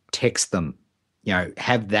phone, text them. You know,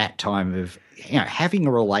 have that time of, you know, having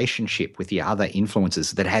a relationship with the other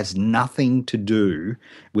influencers that has nothing to do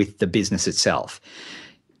with the business itself.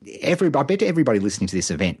 I bet everybody listening to this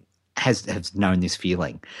event has known this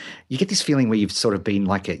feeling. You get this feeling where you've sort of been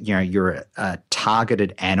like you're a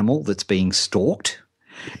targeted animal that's being stalked,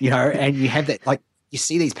 you know, and you have that, like, you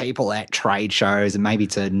see these people at trade shows, and maybe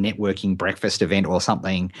it's a networking breakfast event or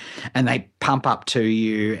something, and they pump up to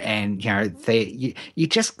you, and, you know, they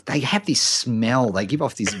have this smell. They give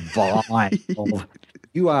off this vibe of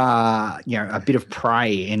you are, you know, a bit of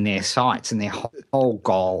prey in their sights, and their whole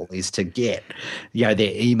goal is to get, you know,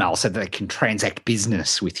 their email so that they can transact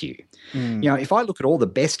business with you. You know, if I look at all the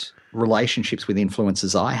best relationships with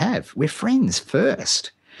influencers I have, we're friends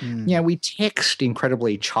first. You know, we text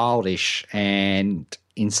incredibly childish and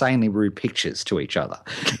insanely rude pictures to each other.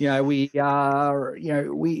 You know, we have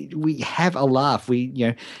a laugh.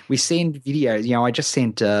 We send videos. You know, I just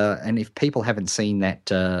sent, and if people haven't seen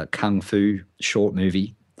that Kung Fu short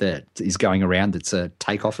movie that is going around, that's a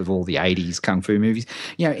takeoff of all the 80s Kung Fu movies.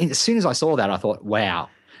 You know, as soon as I saw that, I thought, wow,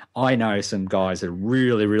 I know some guys that are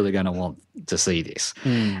really, really going to want to see this.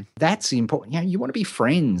 That's important. You know, you want to be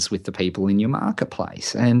friends with the people in your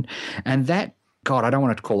marketplace. And that, God, I don't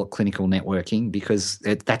want to call it clinical networking, because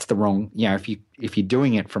that's the wrong, you know, if you're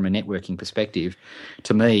doing it from a networking perspective,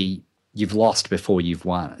 to me, you've lost before you've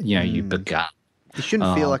won. You know, you've begun. It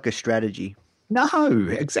shouldn't feel like a strategy. No,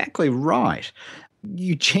 exactly right.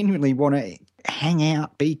 You genuinely want to hang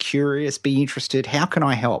out, be curious, be interested. How can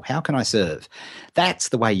I help? How can I serve? That's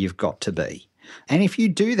the way you've got to be. And if you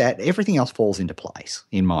do that, everything else falls into place,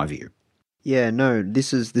 in my view. Yeah, no,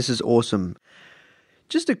 this is awesome.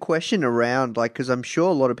 Just a question around, like, because I'm sure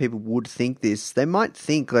a lot of people would think this. They might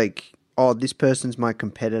think, like, oh, this person's my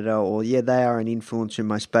competitor, or, yeah, they are an influencer in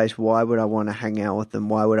my space. Why would I want to hang out with them?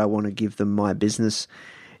 Why would I want to give them my business?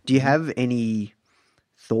 Do you have any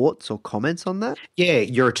thoughts or comments on that? Yeah,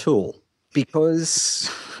 you're a tool. Because,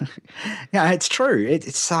 yeah, it's true.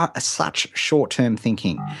 It's such short-term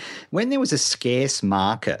thinking. When there was a scarce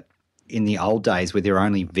market in the old days where there were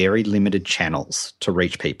only very limited channels to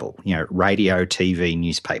reach people, you know, radio, TV,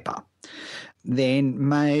 newspaper, then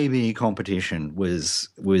maybe competition was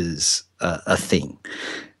a thing.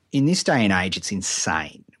 In this day and age, it's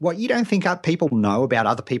insane. What, you don't think people know about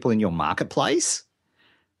other people in your marketplace?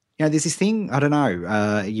 You know, there's this thing, I don't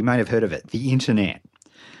know, you may have heard of it, the internet.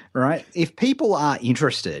 right? If people are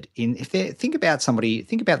interested in, think about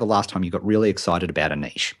the last time you got really excited about a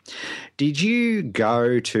niche. Did you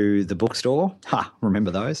go to the bookstore?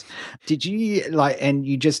 Remember those? Did you and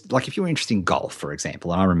you just if you were interested in golf, for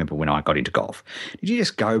example, and I remember when I got into golf, did you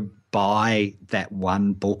just go buy that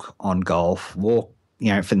one book on golf, walk,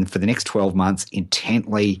 for the next 12 months,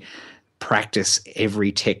 intently practice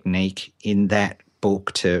every technique in that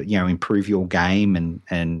book to, improve your game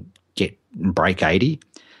and break 80?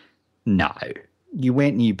 No. You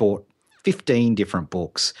went and you bought 15 different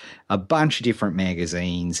books, a bunch of different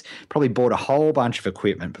magazines, probably bought a whole bunch of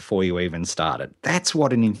equipment before you even started. That's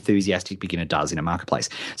what an enthusiastic beginner does in a marketplace.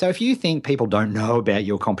 So if you think people don't know about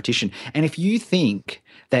your competition, and if you think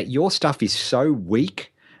that your stuff is so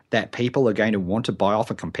weak that people are going to want to buy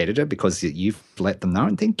off a competitor because you've let them know,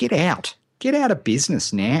 then get out. Get out of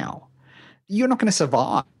business now. You're not going to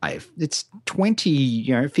survive. It's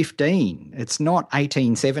 2015. It's not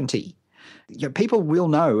 1870. People will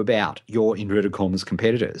know about your inverted commas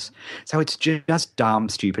competitors. So it's just dumb,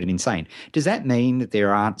 stupid, and insane. Does that mean that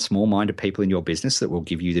there aren't small-minded people in your business that will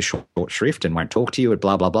give you the short shrift and won't talk to you and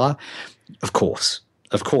blah, blah, blah? Of course.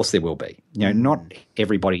 Of course there will be. Not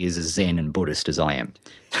everybody is as Zen and Buddhist as I am.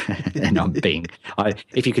 And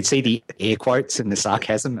if you could see the air quotes and the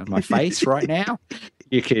sarcasm on my face right now,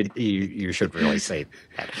 you should really see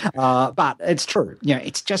that. But it's true.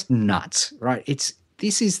 It's just nuts, right?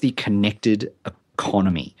 This is the connected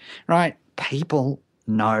economy, right? People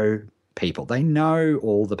know people. They know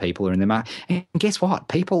all the people who are in their market. And guess what?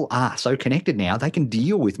 People are so connected now, they can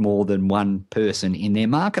deal with more than one person in their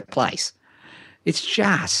marketplace. It's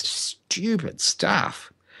just stupid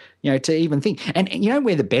stuff, to even think. And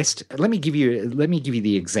where the best? Let me give you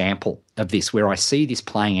the example of this where I see this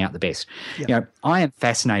playing out the best. Yep. I am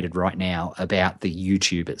fascinated right now about the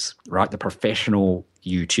YouTubers, right? The professional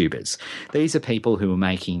YouTubers. These are people who are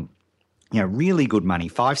making, really good money,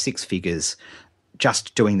 5-6 figures,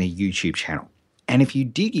 just doing their YouTube channel. And if you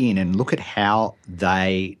dig in and look at how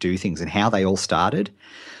they do things and how they all started,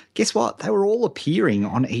 guess what? They were all appearing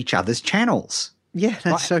on each other's channels. Yeah,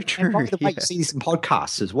 that's so true. And by the way, you see this in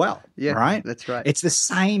podcasts as well. Yeah, right? That's right. It's the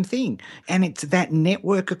same thing. And it's that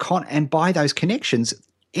network and by those connections,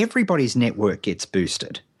 everybody's network gets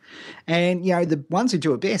boosted. And, the ones who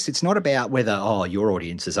do it best, it's not about whether, your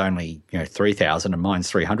audience is only, 3,000 and mine's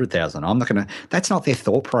 300,000. That's not their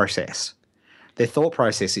thought process. Their thought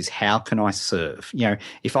process is, how can I serve?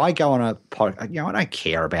 If I go on a podcast, I don't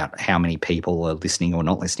care about how many people are listening or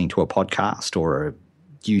not listening to a podcast or a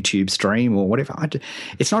YouTube stream or whatever.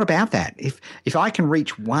 It's not about that. If I can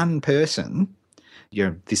reach one person,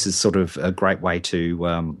 this is sort of a great way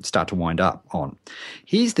to start to wind up on.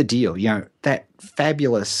 Here's the deal. That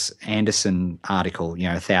fabulous Anderson article,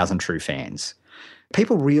 1,000 True Fans.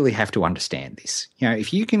 People really have to understand this.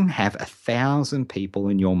 If you can have 1,000 people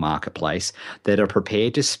in your marketplace that are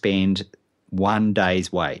prepared to spend one day's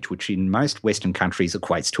wage, which in most Western countries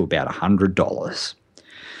equates to about $100.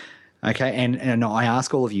 Okay, and I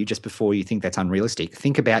ask all of you, just before you think that's unrealistic,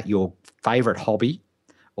 think about your favourite hobby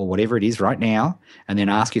or whatever it is right now, and then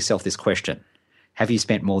ask yourself this question. Have you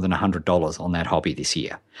spent more than $100 on that hobby this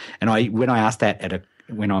year? And when I ask that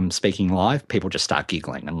when I'm speaking live, people just start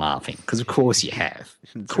giggling and laughing because, of course, you have.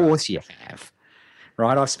 Of course, you have.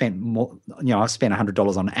 Right? I've spent more. I've spent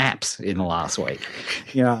 $100 on apps in the last week.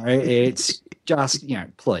 It's just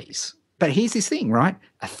please. But here's this thing, right?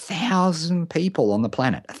 1,000 people on the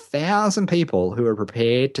planet, 1,000 people who are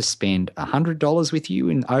prepared to spend $100 with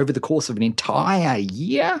you over the course of an entire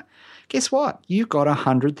year. Guess what? You've got a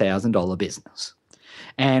 $100,000 business.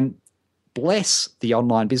 And bless the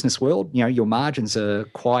online business world, your margins are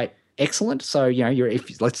quite excellent. So,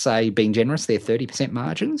 if let's say being generous, they're 30%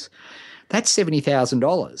 margins. That's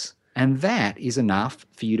 $70,000. And that is enough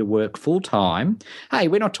for you to work full-time. Hey,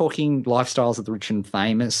 we're not talking lifestyles of the rich and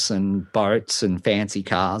famous and boats and fancy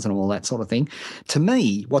cars and all that sort of thing. To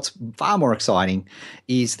me, what's far more exciting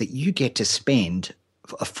is that you get to spend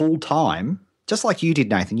a full-time, just like you did,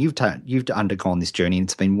 Nathan. You've undergone this journey, and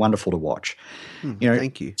it's been wonderful to watch.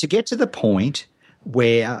 Thank you. To get to the point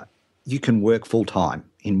where you can work full-time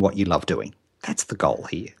in what you love doing. That's the goal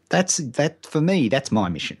here. That for me, that's my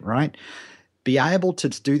mission, right? Be able to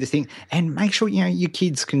do the thing and make sure, your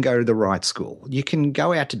kids can go to the right school. You can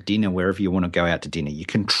go out to dinner wherever you want to go out to dinner. You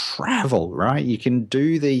can travel, right? You can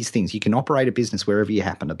do these things. You can operate a business wherever you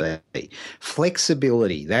happen to be.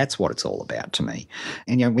 Flexibility, that's what it's all about to me.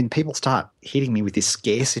 And, when people start hitting me with this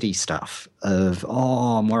scarcity stuff of,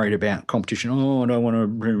 I'm worried about competition. I don't want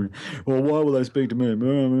to, well, why will they speak to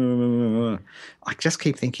me? I just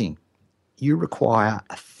keep thinking, you require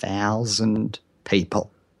 1,000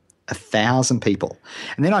 people. 1,000 people.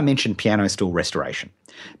 And then I mentioned piano stool restoration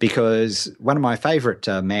because one of my favourite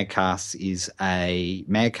magcasts is a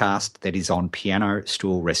magcast that is on piano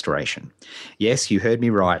stool restoration. Yes, you heard me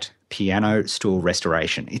right, piano stool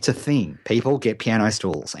restoration. It's a thing. People get piano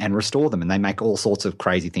stools and restore them, and they make all sorts of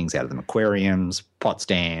crazy things out of them, aquariums, pot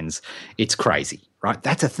stands. It's crazy, right?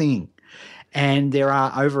 That's a thing. And there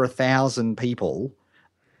are over 1,000 people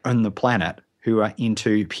on the planet who are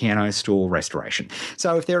into piano stool restoration.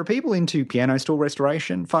 So if there are people into piano stool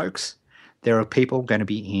restoration, folks, there are people going to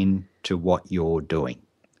be into what you're doing.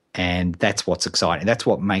 And that's what's exciting. That's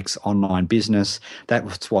what makes online business.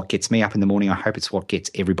 That's what gets me up in the morning. I hope it's what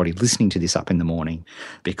gets everybody listening to this up in the morning,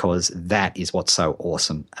 because that is what's so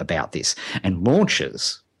awesome about this. And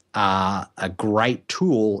launches are a great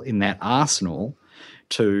tool in that arsenal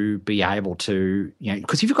to be able to,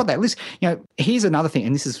 because if you've got that list, here's another thing,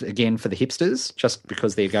 and this is, again, for the hipsters, just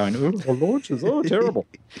because they're going, oh, launches, oh, terrible.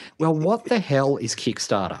 Well, what the hell is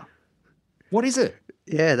Kickstarter? What is it?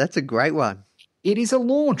 Yeah, that's a great one. It is a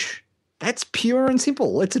launch. That's pure and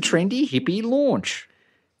simple. It's a trendy, hippie launch.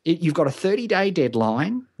 You've got a 30-day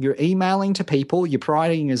deadline. You're emailing to people. You're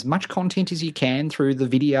providing as much content as you can through the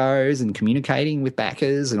videos and communicating with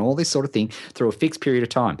backers and all this sort of thing through a fixed period of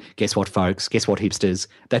time. Guess what, folks? Guess what, hipsters?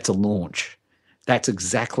 That's a launch. That's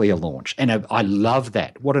exactly a launch. And I love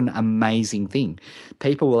that. What an amazing thing.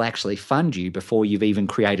 People will actually fund you before you've even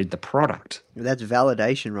created the product. That's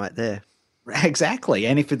validation right there. Exactly.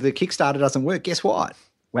 And if the Kickstarter doesn't work, guess what?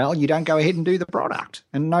 Well, you don't go ahead and do the product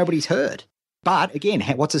and nobody's heard. But again,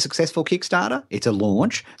 what's a successful Kickstarter? It's a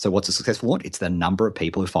launch. So what's a successful launch? It's the number of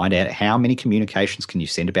people who find out how many communications can you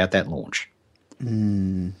send about that launch.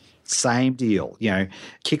 Same deal.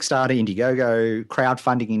 Kickstarter, Indiegogo,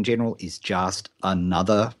 crowdfunding in general is just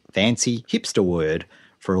another fancy hipster word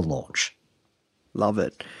for a launch. Love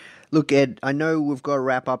it. Look, Ed, I know we've got to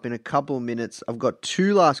wrap up in a couple of minutes. I've got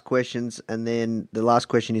 2 last questions, and then the last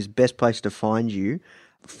question is best place to find you.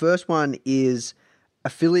 First one is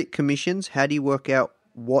affiliate commissions. How do you work out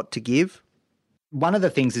what to give? One of the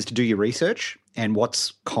things is to do your research and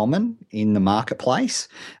what's common in the marketplace.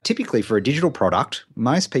 Typically for a digital product,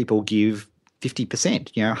 most people give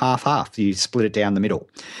 50%, half. You split it down the middle.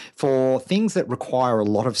 For things that require a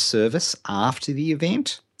lot of service after the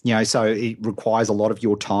event, so it requires a lot of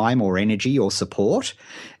your time or energy or support,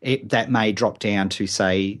 that may drop down to,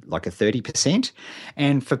 say, like a 30%.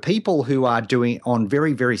 And for people who are doing on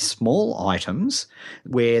very, very small items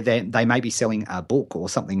where they may be selling a book or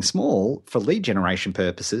something small for lead generation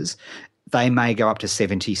purposes, they may go up to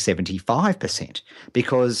 70, 75%,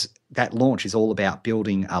 because that launch is all about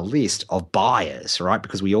building a list of buyers, right?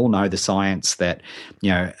 Because we all know the science that,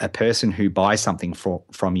 a person who buys something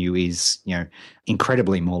from you is,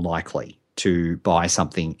 incredibly more likely to buy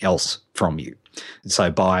something else from you. So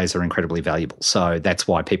buyers are incredibly valuable. So that's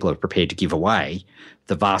why people are prepared to give away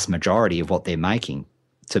the vast majority of what they're making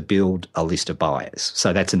to build a list of buyers.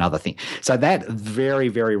 So that's another thing. So that very,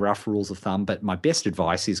 very rough rules of thumb, but my best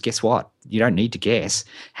advice is, guess what? You don't need to guess.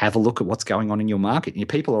 Have a look at what's going on in your market. Your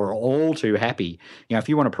people are all too happy. If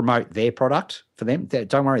you want to promote their product for them,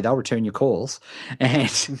 don't worry, they'll return your calls and,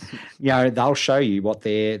 they'll show you what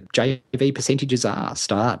their JV percentages are.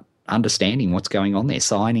 Start understanding what's going on there.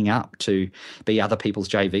 Signing up to be other people's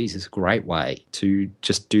JVs is a great way to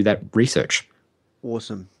just do that research.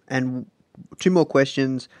 Awesome. And 2 more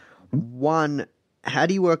questions. One, how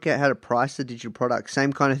do you work out how to price the digital product?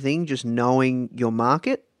 Same kind of thing, just knowing your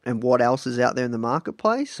market and what else is out there in the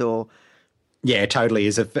marketplace? Or yeah, totally.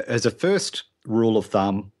 As a first rule of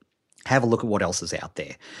thumb, have a look at what else is out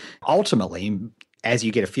there. Ultimately, as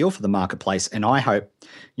you get a feel for the marketplace, and I hope,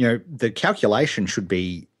 the calculation should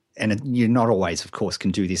be, and you're not always, of course, can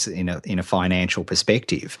do this in a financial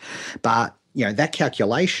perspective, but, that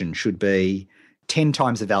calculation should be 10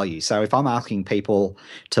 times the value. So if I'm asking people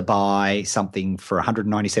to buy something for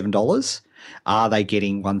 $197, are they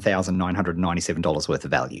getting $1,997 worth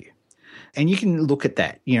of value? And you can look at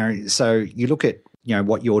that, so you look at,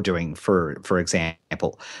 what you're doing, for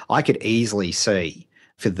example. I could easily see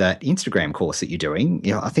for that Instagram course that you're doing,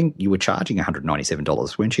 I think you were charging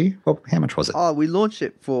 $197, weren't you? Well, how much was it? Oh, we launched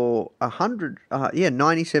it for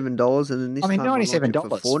 $97, and then this time $97 we launched it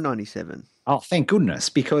for $497. Oh, thank goodness.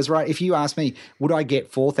 Because, right, if you ask me, would I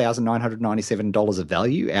get $4,997 of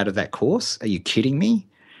value out of that course? Are you kidding me?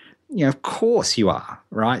 Of course you are,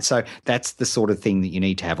 right? So that's the sort of thing that you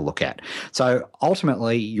need to have a look at. So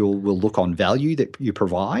ultimately, we'll look on value that you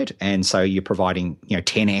provide. And so you're providing,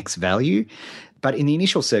 10x value. But in the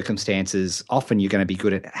initial circumstances, often you're going to be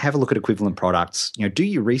good at have a look at equivalent products, do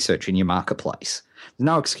your research in your marketplace. There's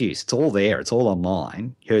no excuse. It's all there. It's all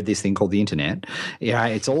online. You heard this thing called the internet.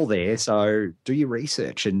 It's all there. So do your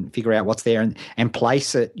research and figure out what's there and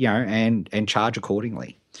place it, and charge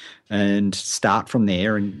accordingly. And start from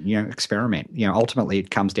there and, experiment. Ultimately it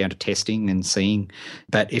comes down to testing and seeing.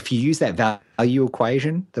 But if you use that value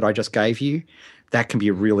equation that I just gave you, that can be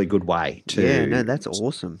a really good way to. Yeah, no, that's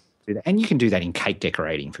awesome. And you can do that in cake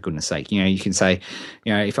decorating, for goodness sake. You can say,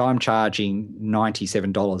 if I'm charging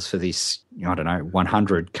 $97 for this,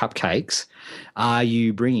 100 cupcakes, are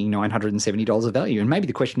you bringing $970 of value? And maybe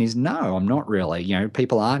the question is, no, I'm not really.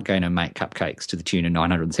 People aren't going to make cupcakes to the tune of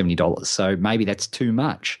 $970. So maybe that's too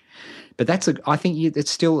much. But I think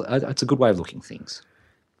it's still it's a good way of looking at things.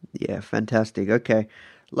 Yeah, fantastic. Okay.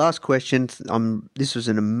 Last question. This was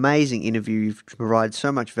an amazing interview. You've provided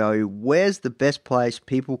so much value. Where's the best place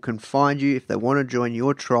people can find you if they want to join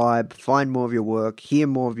your tribe, find more of your work, hear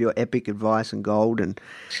more of your epic advice and gold? And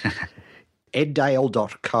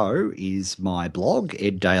eddale.co is my blog,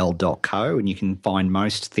 eddale.co, and you can find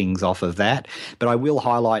most things off of that. But I will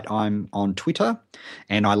highlight I'm on Twitter,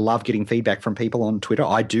 and I love getting feedback from people on Twitter.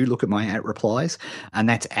 I do look at my @replies, and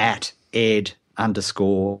that's @ed_Dale.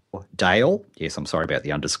 Yes, I'm sorry about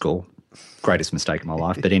the underscore. Greatest mistake of my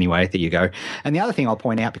life. But anyway, there you go. And the other thing I'll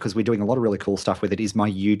point out, because we're doing a lot of really cool stuff with it, is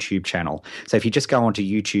my YouTube channel. So if you just go onto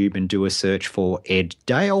YouTube and do a search for Ed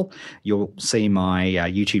Dale, you'll see my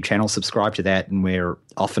YouTube channel. Subscribe to that, and we're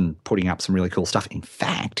often putting up some really cool stuff. In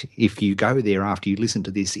fact, if you go there after you listen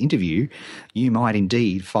to this interview, you might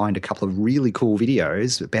indeed find a couple of really cool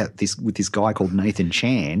videos about this with this guy called Nathan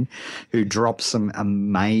Chan, who drops some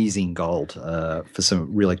amazing gold for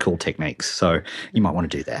some really cool techniques. So you might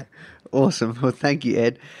want to do that. Awesome. Well, thank you,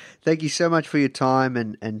 Ed. Thank you so much for your time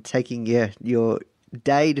and taking your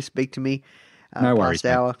day to speak to me. No worries,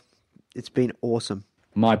 past hour. It's been awesome.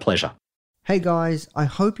 My pleasure. Hey guys, I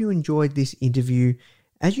hope you enjoyed this interview.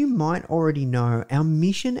 As you might already know, our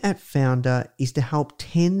mission at Foundr is to help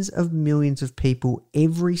tens of millions of people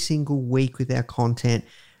every single week with our content,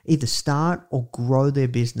 either start or grow their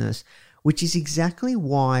business, which is exactly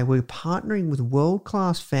why we're partnering with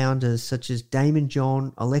world-class founders such as Damon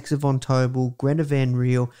John, Alexa Von Tobel, Greta Van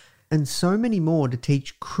Riel, and so many more to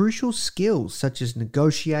teach crucial skills such as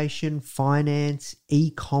negotiation, finance,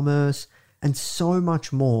 e-commerce, and so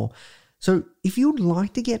much more. So if you'd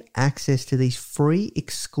like to get access to these free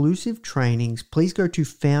exclusive trainings, please go to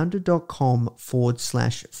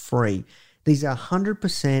foundr.com/free. These are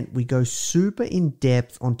 100%. We go super in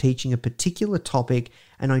depth on teaching a particular topic,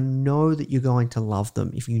 and I know that you're going to love them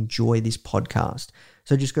if you enjoy this podcast.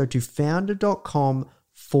 So just go to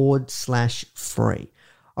foundr.com/free.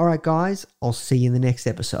 All right, guys, I'll see you in the next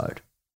episode.